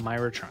at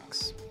Myra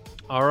Trunks.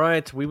 All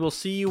right, we will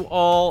see you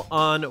all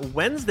on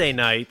Wednesday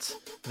night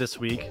this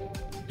week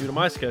due to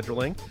my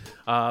scheduling,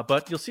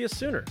 but you'll see us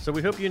sooner. So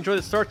we hope you enjoy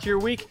the start to your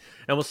week,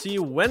 and we'll see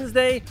you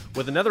Wednesday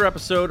with another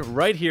episode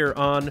right here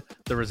on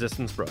the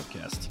Resistance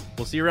Broadcast.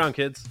 We'll see you around,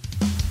 kids.